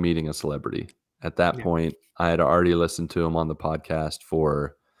was like meeting a celebrity. At that Yeah. point, I had already listened to him on the podcast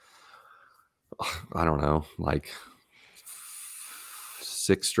for, I don't know, like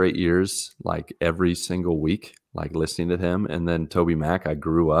 6 straight years, like every single week, like listening to him. And then Toby Mac, I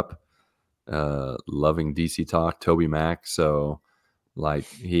grew up loving DC Talk, Toby Mac. So like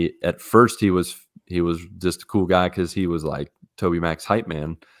at first he was just a cool guy because he was like Toby Mac's hype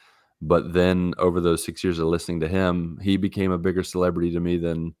man. But then over those 6 years of listening to him, he became a bigger celebrity to me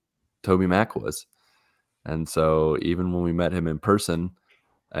than Toby Mac was. And so even when we met him in person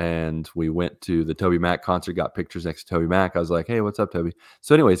and we went to the Toby Mac concert, got pictures next to Toby Mac, I was like, hey, what's up, Toby?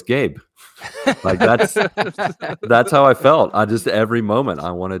 So anyways, Gabe, like that's how I felt. I just, every moment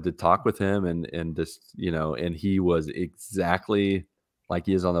I wanted to talk with him and just, and he was exactly like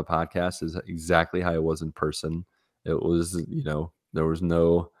he is on the podcast, is exactly how he was in person. It was, there was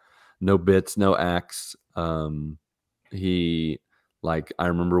no bits, no acts. He, like, I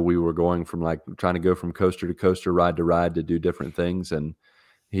remember we were going from like trying to go from coaster to coaster, ride to ride to do different things. And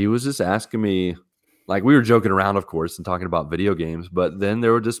he was just asking me, like, we were joking around, of course, and talking about video games, but then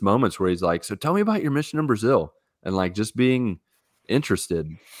there were just moments where he's like, so tell me about your mission in Brazil, and like just being interested.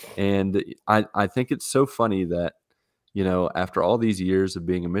 And I think it's so funny that, after all these years of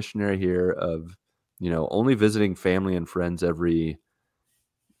being a missionary here, of, only visiting family and friends every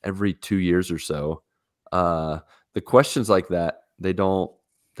 2 years or so, the questions like that, they don't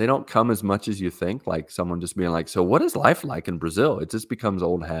come as much as you think. Like someone just being like, so what is life like in Brazil? It just becomes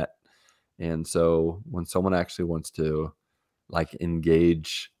old hat. And so when someone actually wants to like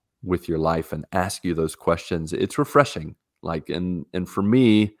engage with your life and ask you those questions, it's refreshing. Like, and for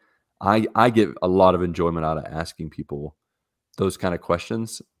me, I get a lot of enjoyment out of asking people those kind of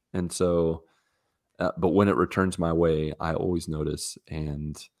questions. And so, but when it returns my way, I always notice,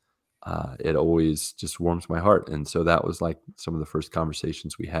 and it always just warms my heart. And so that was like some of the first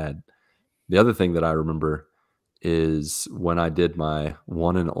conversations we had. The other thing that I remember is when I did my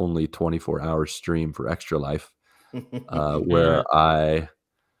one and only 24-hour stream for Extra Life, where I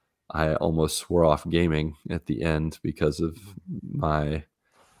almost swore off gaming at the end because of my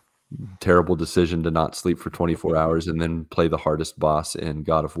terrible decision to not sleep for 24 hours and then play the hardest boss in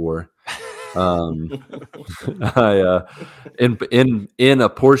God of War. I in a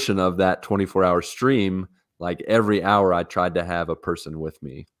portion of that 24-hour stream, like every hour I tried to have a person with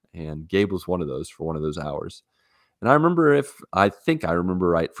me, and Gabe was one of those for one of those hours. And I think I remember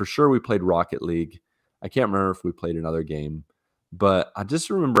right, for sure we played Rocket League. I can't remember if we played another game, but I just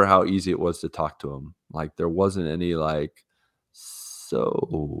remember how easy it was to talk to him. Like there wasn't any like,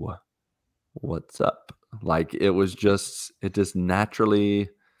 so what's up? Like it just naturally,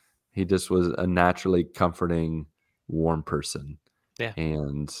 he just was a naturally comforting, warm person. Yeah.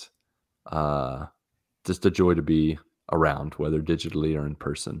 And just a joy to be around, whether digitally or in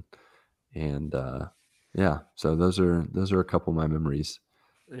person. And yeah, so those are a couple of my memories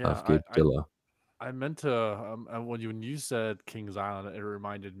of Gabe Patillo. I meant to when you said Kings Island, it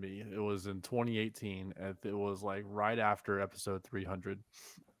reminded me. It was in 2018. It was like right after episode 300,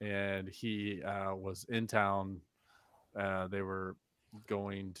 and he was in town. They were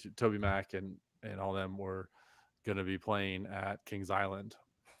going to Toby Mac and all them were going to be playing at Kings Island,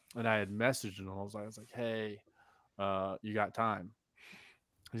 and I had messaged him. I was like, hey, you got time?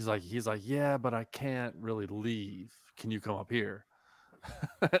 He's like, yeah, but I can't really leave. Can you come up here?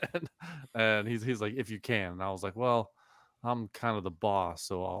 and he's like, if you can. And I was like, well, I'm kind of the boss,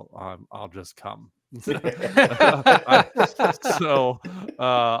 so I'll just come. So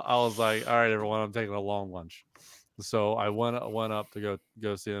I was like, all right, everyone, I'm taking a long lunch. So I went up to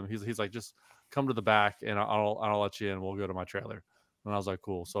go see him. He's like, just come to the back and I'll let you in. We'll go to my trailer. And I was like,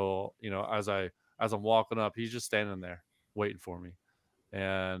 cool. So as I'm walking up, he's just standing there. waiting for me.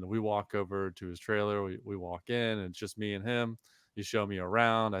 And we walk over to his trailer. We walk in, and it's just me and him. He showed me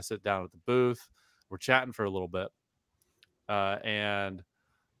around. I sit down at the booth. We're chatting for a little bit. And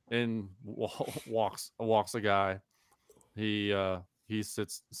in walks a guy. He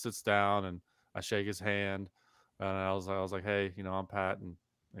sits down, and I shake his hand, and I was like, hey, I'm Pat,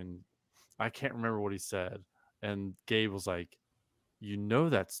 and I can't remember what he said. And Gabe was like,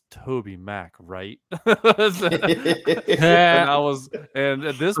 that's Toby Mac, right? And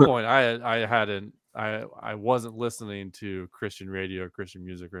at this point I wasn't listening to Christian radio or Christian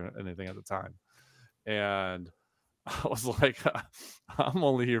music or anything at the time. And I was like, I'm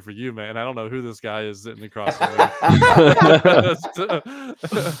only here for you, man. I don't know who this guy is sitting across from me.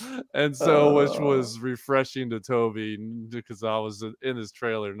 And so, which was refreshing to Toby, because I was in his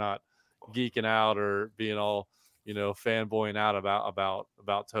trailer, not geeking out or being all, fanboying out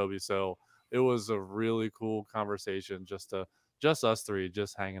about Toby. So it was a really cool conversation, just us three,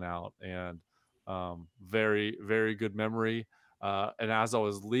 just hanging out, and very, very good memory. And as I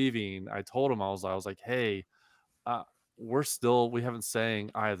was leaving, I told him, I was like, hey, we haven't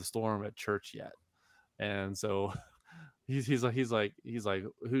sang "Eye of the Storm" at church yet. And so he's like,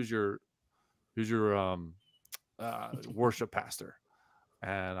 who's your worship pastor?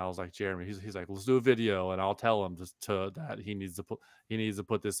 And I was like, Jeremy. He's like, let's do a video, and I'll tell him that he needs to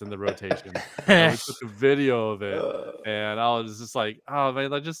put this in the rotation. And we took a video of it, and I was just like, oh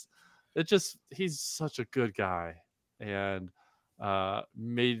man, he's such a good guy, and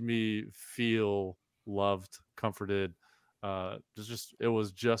made me feel loved, comforted. It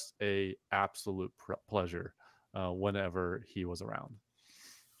was just a absolute pleasure whenever he was around.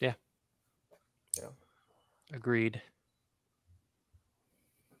 Yeah. Agreed.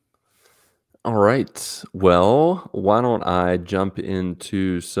 All right. Well, why don't I jump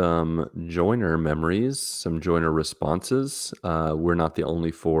into some joiner memories, some joiner responses? We're not the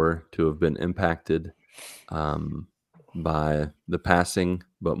only four to have been impacted by the passing,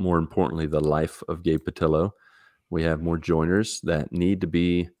 but more importantly, the life of Gabe Patillo. We have more joiners that need to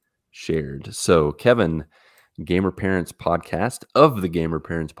be shared. So Kevin, Gamer Parents Podcast, of the Gamer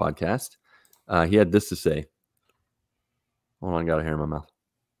Parents Podcast, he had this to say. Hold on, I got a hair in my mouth.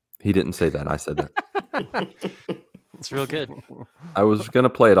 He didn't say that. I said that. It's real good. I was going to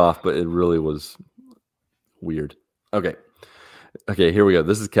play it off, but it really was weird. Okay, here we go.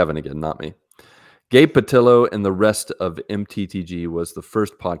 This is Kevin again, not me. Gabe Patillo and the rest of MTTG was the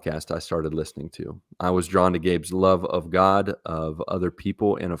first podcast I started listening to. I was drawn to Gabe's love of God, of other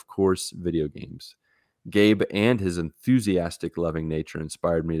people, and of course, video games. Gabe and his enthusiastic, loving nature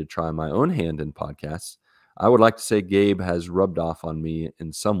inspired me to try my own hand in podcasts. I would like to say Gabe has rubbed off on me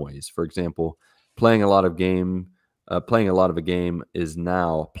in some ways. For example, playing a lot of a game is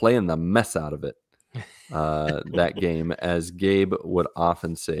now playing the mess out of it. That game, as Gabe would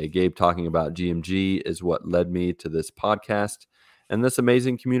often say. Gabe talking about GMG is what led me to this podcast and this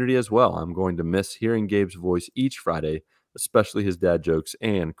amazing community as well. I'm going to miss hearing Gabe's voice each Friday, especially his dad jokes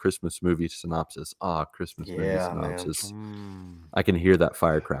and Christmas movie synopsis. Christmas movie synopsis. I can hear that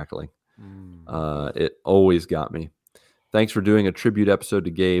fire crackling. It always got me. Thanks for doing a tribute episode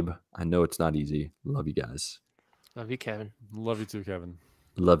to Gabe. I know it's not easy. Love you guys. Love you, Kevin. Love you too, Kevin.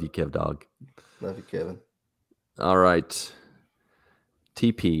 Love you, Kev Dog. Love you, Kevin. All right.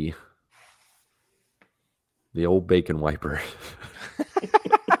 TP. The old bacon wiper.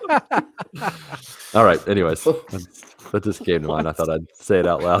 All right. Anyways, that just came to mind. I thought I'd say it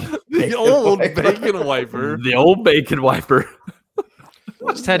out loud. The old bacon wiper. The old bacon wiper.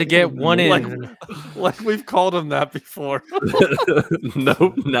 Just had to get one in. Like we've called him that before.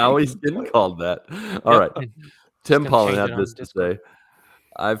 Nope. Now he's getting called that. All right. Tim Pollen had this to say.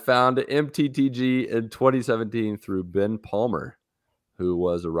 I found MTTG in 2017 through Ben Palmer, who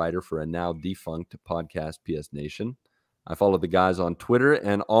was a writer for a now defunct podcast, PS Nation. I followed the guys on Twitter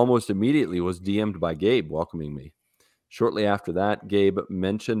and almost immediately was DM'd by Gabe welcoming me. Shortly after that, Gabe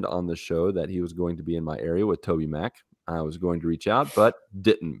mentioned on the show that he was going to be in my area with Toby Mac. I was going to reach out, but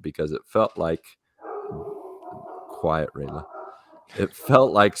didn't because it felt like quiet, Rayla. It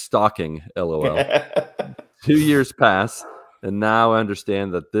felt like stalking, LOL. 2 years pass, and now I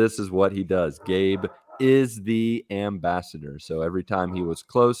understand that this is what he does. Gabe is the ambassador. So every time he was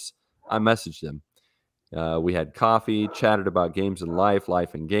close, I messaged him. We had coffee, chatted about games and life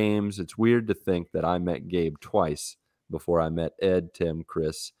and games. It's weird to think that I met Gabe twice before I met Ed, Tim,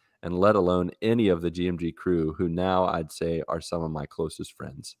 Chris, and let alone any of the GMG crew, who now I'd say are some of my closest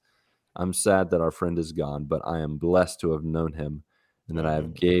friends. I'm sad that our friend is gone, but I am blessed to have known him and that I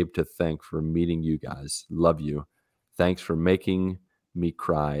have Gabe to thank for meeting you guys. Love you. Thanks for making me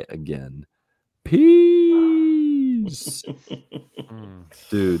cry again. Peace. Jeez.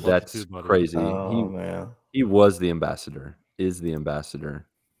 Dude, that's Love you too, buddy. crazy. Oh man. He was the ambassador, is the ambassador.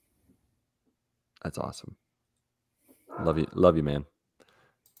 That's awesome. Love you, man.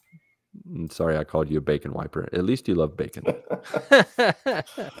 Sorry I called you a bacon wiper. At least you love bacon.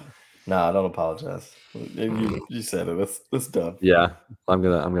 No, I don't apologize. You said it. It's done. Yeah, I'm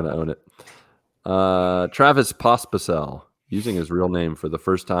gonna own it. Travis Pospisil, using his real name for the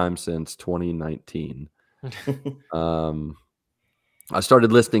first time since 2019. I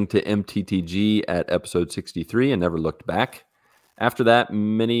started listening to MTTG at episode 63 and never looked back. After that,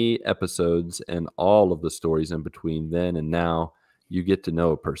 many episodes and all of the stories in between then and now, you get to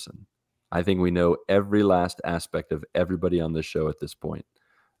know a person. I think we know every last aspect of everybody on this show at this point.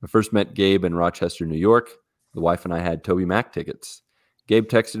 I first met Gabe in Rochester, New York. The wife and I had Toby Mac tickets. Gabe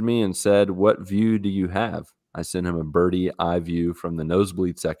texted me and said, "What view do you have?" I sent him a birdie eye view from the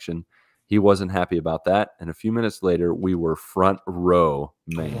nosebleed section. He wasn't happy about that, and a few minutes later, we were front row,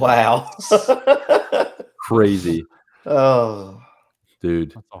 man. Wow. Crazy. Oh.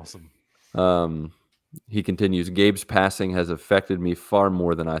 Dude. That's awesome. He continues, Gabe's passing has affected me far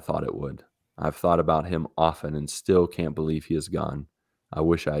more than I thought it would. I've thought about him often and still can't believe he is gone. I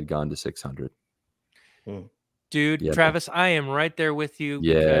wish I had gone to 600. Dude, Yeah. Travis, I am right there with you.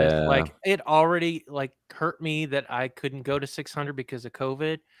 Yeah. Because, like, it already hurt me that I couldn't go to 600 because of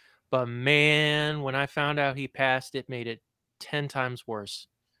COVID. But man, when I found out he passed, it made it 10 times worse.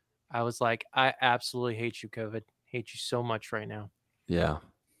 I was like, I absolutely hate you, COVID. Hate you so much right now. Yeah,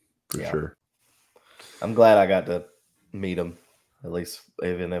 for sure. I'm glad I got to meet him, at least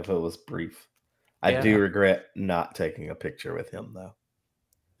even if it was brief. I do regret not taking a picture with him, though.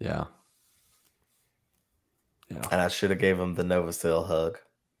 Yeah. Yeah. And I should have gave him the Novacil hug.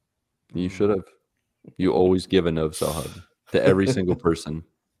 You should have. You always give a Novacil hug to every single person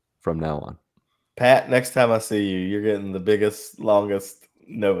from now on. Pat, next time I see you, you're getting the biggest, longest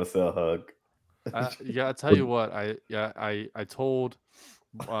Novacil hug. Yeah, I tell you what, I told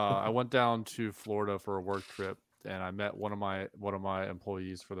I went down to Florida for a work trip, and I met one of my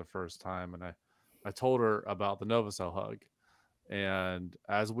employees for the first time, and I told her about the Novacell hug. And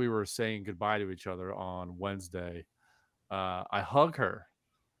as we were saying goodbye to each other on Wednesday, I hug her,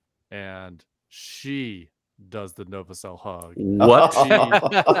 and she does the Novacell hug. What?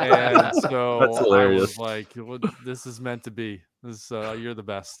 And so That's hilarious. I was like, well, this is meant to be. This you're the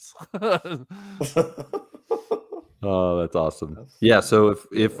best. Oh, that's awesome. Yeah, so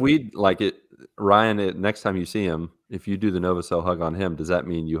if we like it, Ryan, next time you see him, if you do the Novacell hug on him, does that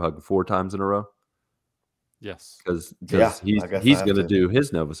mean you hug 4 times in a row? Yes. Because I he's going to do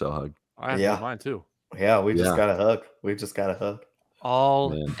his Novacell hug. I have to do mine too. Yeah, we just got a hug. We just got a hug. All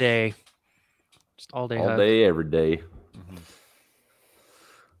day. Just all day All hug. day, every day. Mm-hmm.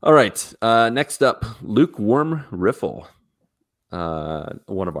 All right. Next up, Lukewarm Riffle.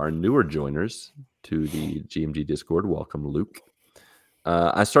 One of our newer joiners to the GMG Discord. Welcome, Luke.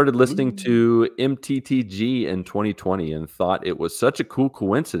 I started listening to MTTG in 2020 and thought it was such a cool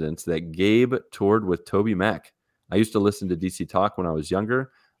coincidence that Gabe toured with Toby Mac. I used to listen to DC Talk when I was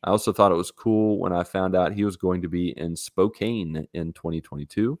younger. I also thought it was cool when I found out he was going to be in Spokane in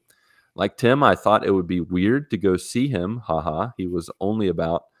 2022. Like Tim, I thought it would be weird to go see him. Haha, he was only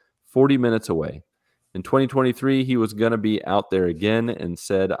about 40 minutes away. In 2023, he was going to be out there again and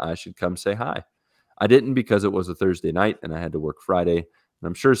said I should come say hi. I didn't because it was a Thursday night and I had to work Friday, and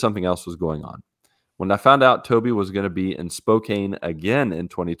I'm sure something else was going on. When I found out Toby was going to be in Spokane again in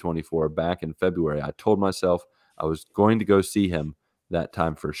 2024 back in February, I told myself I was going to go see him that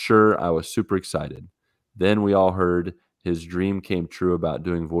time for sure. I was super excited. Then we all heard his dream came true about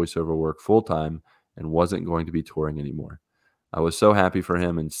doing voiceover work full-time and wasn't going to be touring anymore. I was so happy for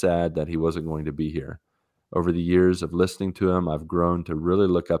him and sad that he wasn't going to be here. Over the years of listening to him, I've grown to really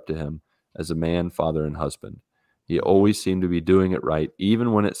look up to him as a man, father, and husband. He always seemed to be doing it right,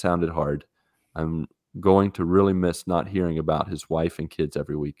 even when it sounded hard. I'm going to really miss not hearing about his wife and kids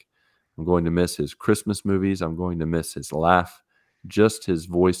every week. I'm going to miss his Christmas movies. I'm going to miss his laugh, just his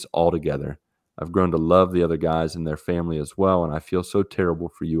voice altogether. I've grown to love the other guys and their family as well, and I feel so terrible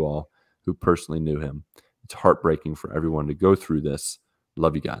for you all who personally knew him. It's heartbreaking for everyone to go through this.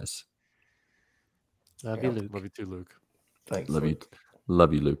 Love you guys. Love you, Luke. Love you too, Luke. Thanks. Love you.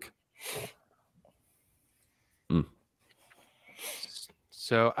 Love you, Luke.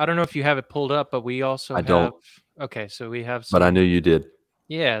 So I don't know if you have it pulled up, but we also have. Don't. Okay, so we have some. But I knew you did.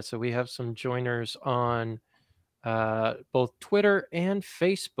 Yeah, so we have some joiners on both Twitter and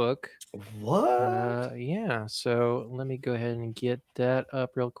Facebook. What? Yeah, so let me go ahead and get that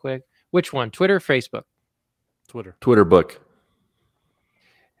up real quick. Which one? Twitter or Facebook? Twitter. Twitter book.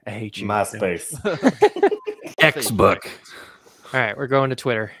 I hate you. MySpace. X-Book. All right, we're going to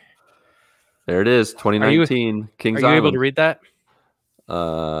Twitter. There it is, 2019. Kings Are you Island. able to read that?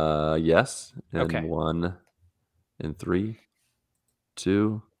 Yes. And Okay. 1 and 3,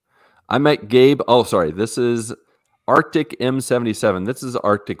 2. I met Gabe. Oh, sorry. This is Arctic M77. This is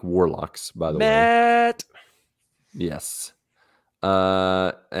Arctic Warlocks, by the way. Matt. Yes.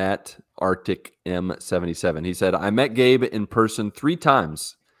 At Arctic M77. He said, I met Gabe in person 3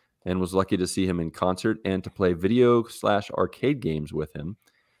 times and was lucky to see him in concert and to play video/arcade games with him.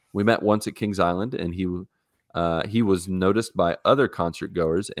 We met once at Kings Island, and he was noticed by other concert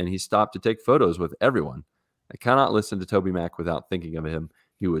goers, and he stopped to take photos with everyone. I cannot listen to Toby Mac without thinking of him.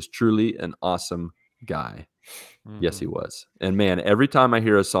 He was truly an awesome guy. Mm-hmm. Yes, he was. And man, every time I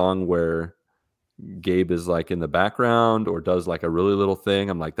hear a song where Gabe is like in the background or does like a really little thing,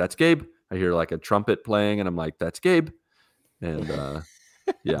 I'm like, that's Gabe. I hear like a trumpet playing, and I'm like, that's Gabe. And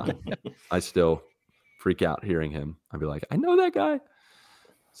yeah, I still freak out hearing him. I'd be like, I know that guy.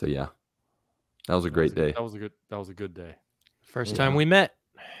 So yeah, that was a great day. That was a good day. First time we met.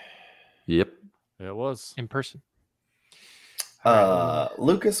 Yep. Yeah, it was in person.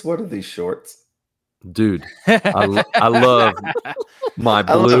 Lucas, what are these shorts? Dude, I love my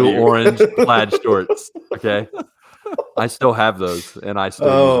blue orange plaid shorts. Okay, I still have those, and I still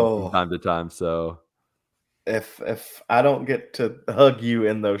use them from time to time. So if I don't get to hug you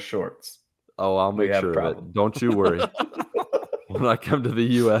in those shorts, I'll make sure of it. Don't you worry. When I come to the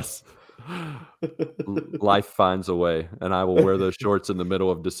U.S., life finds a way, and I will wear those shorts in the middle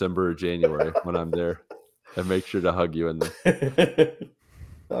of December or January when I'm there, and make sure to hug you in them.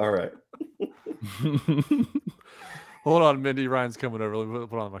 All right. Hold on, Mindy. Ryan's coming over. Let me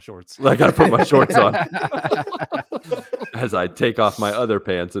put on my shorts. I gotta put my shorts on as I take off my other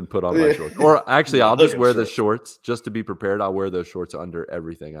pants and put on my shorts. Or actually, I'll just wear the shorts just to be prepared. I'll wear those shorts under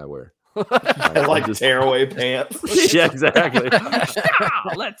everything I wear. Like just tearaway pants. Yeah, exactly.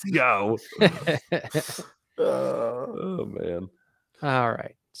 Let's go. Oh man. All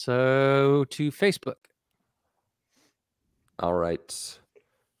right. So to Facebook. All right.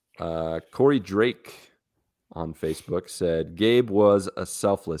 Corey Drake on Facebook said, Gabe was a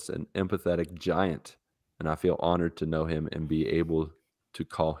selfless and empathetic giant, and I feel honored to know him and be able to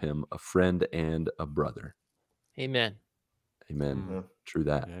call him a friend and a brother. Amen. Amen. Mm-hmm. True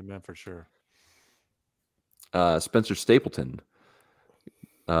that. Yeah, amen for sure. Spencer Stapleton,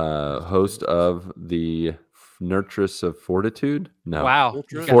 host of the Nurtress of Fortitude. No. Wow.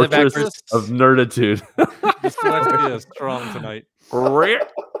 Fortress of Nerditude. Dyslexia is strong tonight.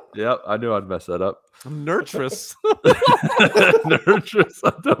 Yep, I knew I'd mess that up. Nurtress. Nurtress.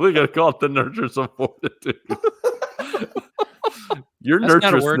 I'm totally going to call it the Nurtress of Fortitude. Your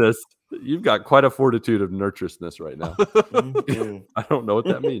nurturousness. You've got quite a fortitude of nurturousness right now. I don't know what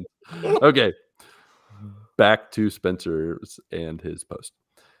that means. Okay. Back to Spencer's and his post.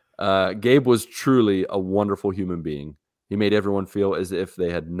 Gabe was truly a wonderful human being. He made everyone feel as if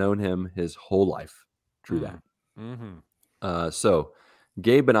they had known him his whole life. True that. Mm-hmm. So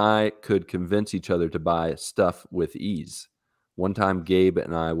Gabe and I could convince each other to buy stuff with ease. One time, Gabe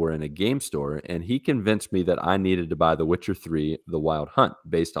and I were in a game store, and he convinced me that I needed to buy The Witcher 3: The Wild Hunt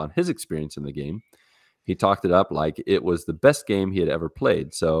based on his experience in the game. He talked it up like it was the best game he had ever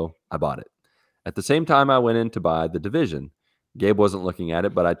played, so I bought it. At the same time, I went in to buy The Division. Gabe wasn't looking at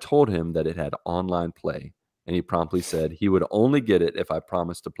it, but I told him that it had online play, and he promptly said he would only get it if I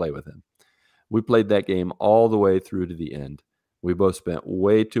promised to play with him. We played that game all the way through to the end. We both spent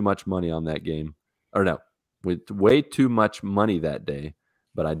way too much money on that game. Way too much money that day,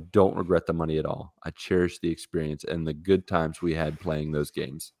 but I don't regret the money at all. I cherish the experience and the good times we had playing those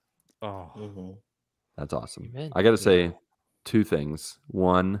games. Oh, that's awesome. Amen. I got to say 2 things.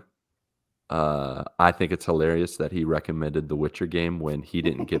 One, I think it's hilarious that he recommended the Witcher game when he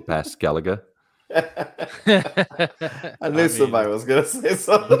didn't get past Skellige. I knew somebody was going to say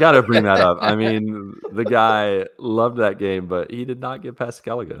something. You got to bring that up. I mean, the guy loved that game, but he did not get past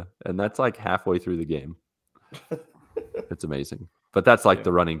Skellige, and that's like halfway through the game. It's amazing. But that's like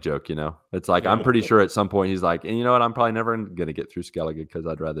the running joke, you know? It's like, I'm pretty sure at some point he's like, and you know what? I'm probably never going to get through Skellige because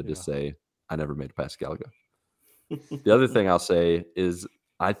I'd rather just say I never made it past Skellige. The other thing I'll say is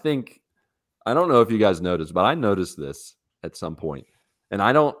I don't know if you guys noticed, but I noticed this at some point. And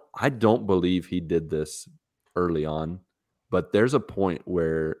I don't believe he did this early on, but there's a point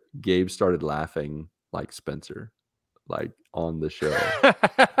where Gabe started laughing like Spencer, like on the show.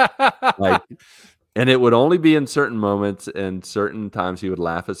 And it would only be in certain moments and certain times he would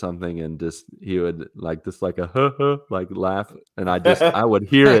laugh at something and he would like a like laugh. And I would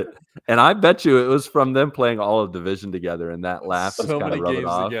hear it. And I bet you it was from them playing all of Division together and that laugh just so kind many of rub it games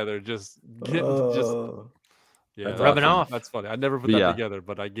off. together, just getting Yeah, Rubbing off. That's funny. I never put But that yeah. together,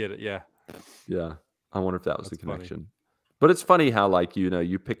 but I get it. Yeah. Yeah. I wonder if that was That's the funny. connection. But it's funny how, like,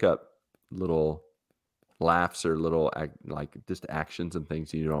 you pick up little laughs or little like just actions and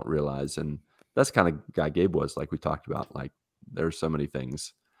things you don't realize. And that's kind of guy Gabe was, like we talked about. Like, there's so many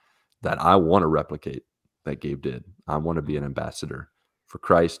things that I want to replicate that Gabe did. I want to be an ambassador for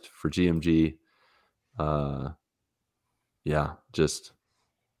Christ, for GMG. Yeah, just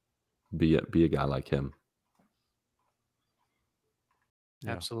be a guy like him.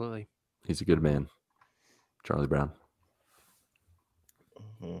 Yeah. Absolutely. He's a good man, Charlie Brown.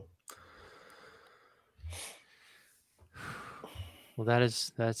 Mhm. Well,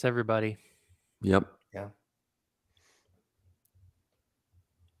 that's everybody. Yep. Yeah.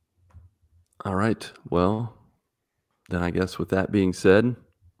 All right. Well, then I guess with that being said,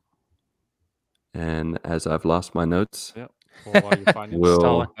 and as I've lost my notes, Yep. Well, while you're finding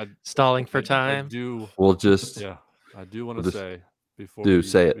Stalling for I time. do. we'll just Yeah, I do want we'll to just say before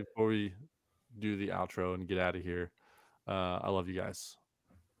say it. before we do the outro and get out of here, I love you guys.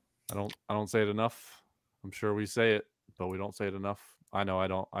 I don't say it enough. I'm sure we say it, but we don't say it enough. I know I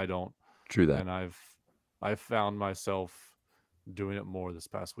don't. True that. And I've found myself doing it more this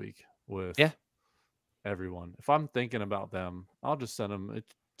past week with everyone. If I'm thinking about them, I'll just send them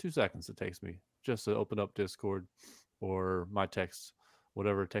 2 seconds it takes me just to open up Discord or my text,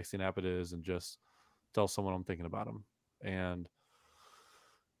 whatever texting app it is, and just tell someone I'm thinking about them. And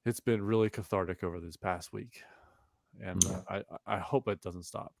it's been really cathartic over this past week. And I hope it doesn't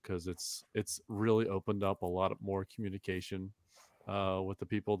stop, because it's really opened up a lot more communication with the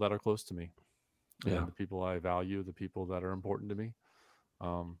people that are close to me, and the people I value, the people that are important to me.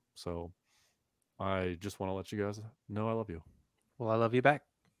 So I just want to let you guys know I love you. Well, I love you back.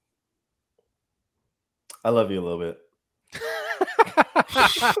 I love you a little bit.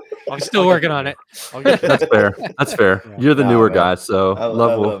 I'm still working on it. That's fair. That's fair. Yeah. You're the Nah, newer man. guy, so I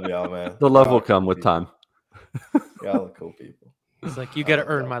love love y'all, man. the love Y'all will are come cool with people. time. Y'all are cool people. It's like, you got to love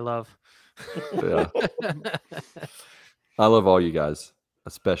earn y'all. my love. Yeah. I love all you guys,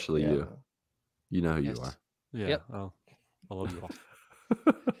 especially Yeah, you. man. You know who Yes. you are. Yeah. Yep. Oh, I love you all.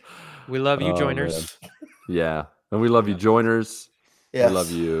 We love you, Oh, joiners. man. Yeah. And we love you, Yes. joiners. Yes. We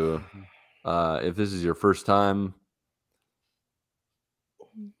love you. If this is your first time,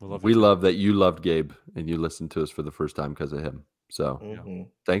 we love that you loved Gabe and you listened to us for the first time because of him. So Mhm.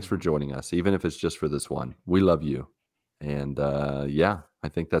 thanks for joining us, even if it's just for this one. We love you. And yeah, I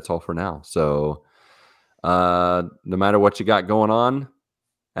think that's all for now. So no matter what you got going on,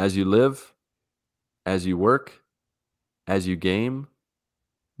 as you live, as you work, as you game,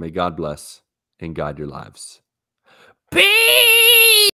 may God bless and guide your lives. Peace!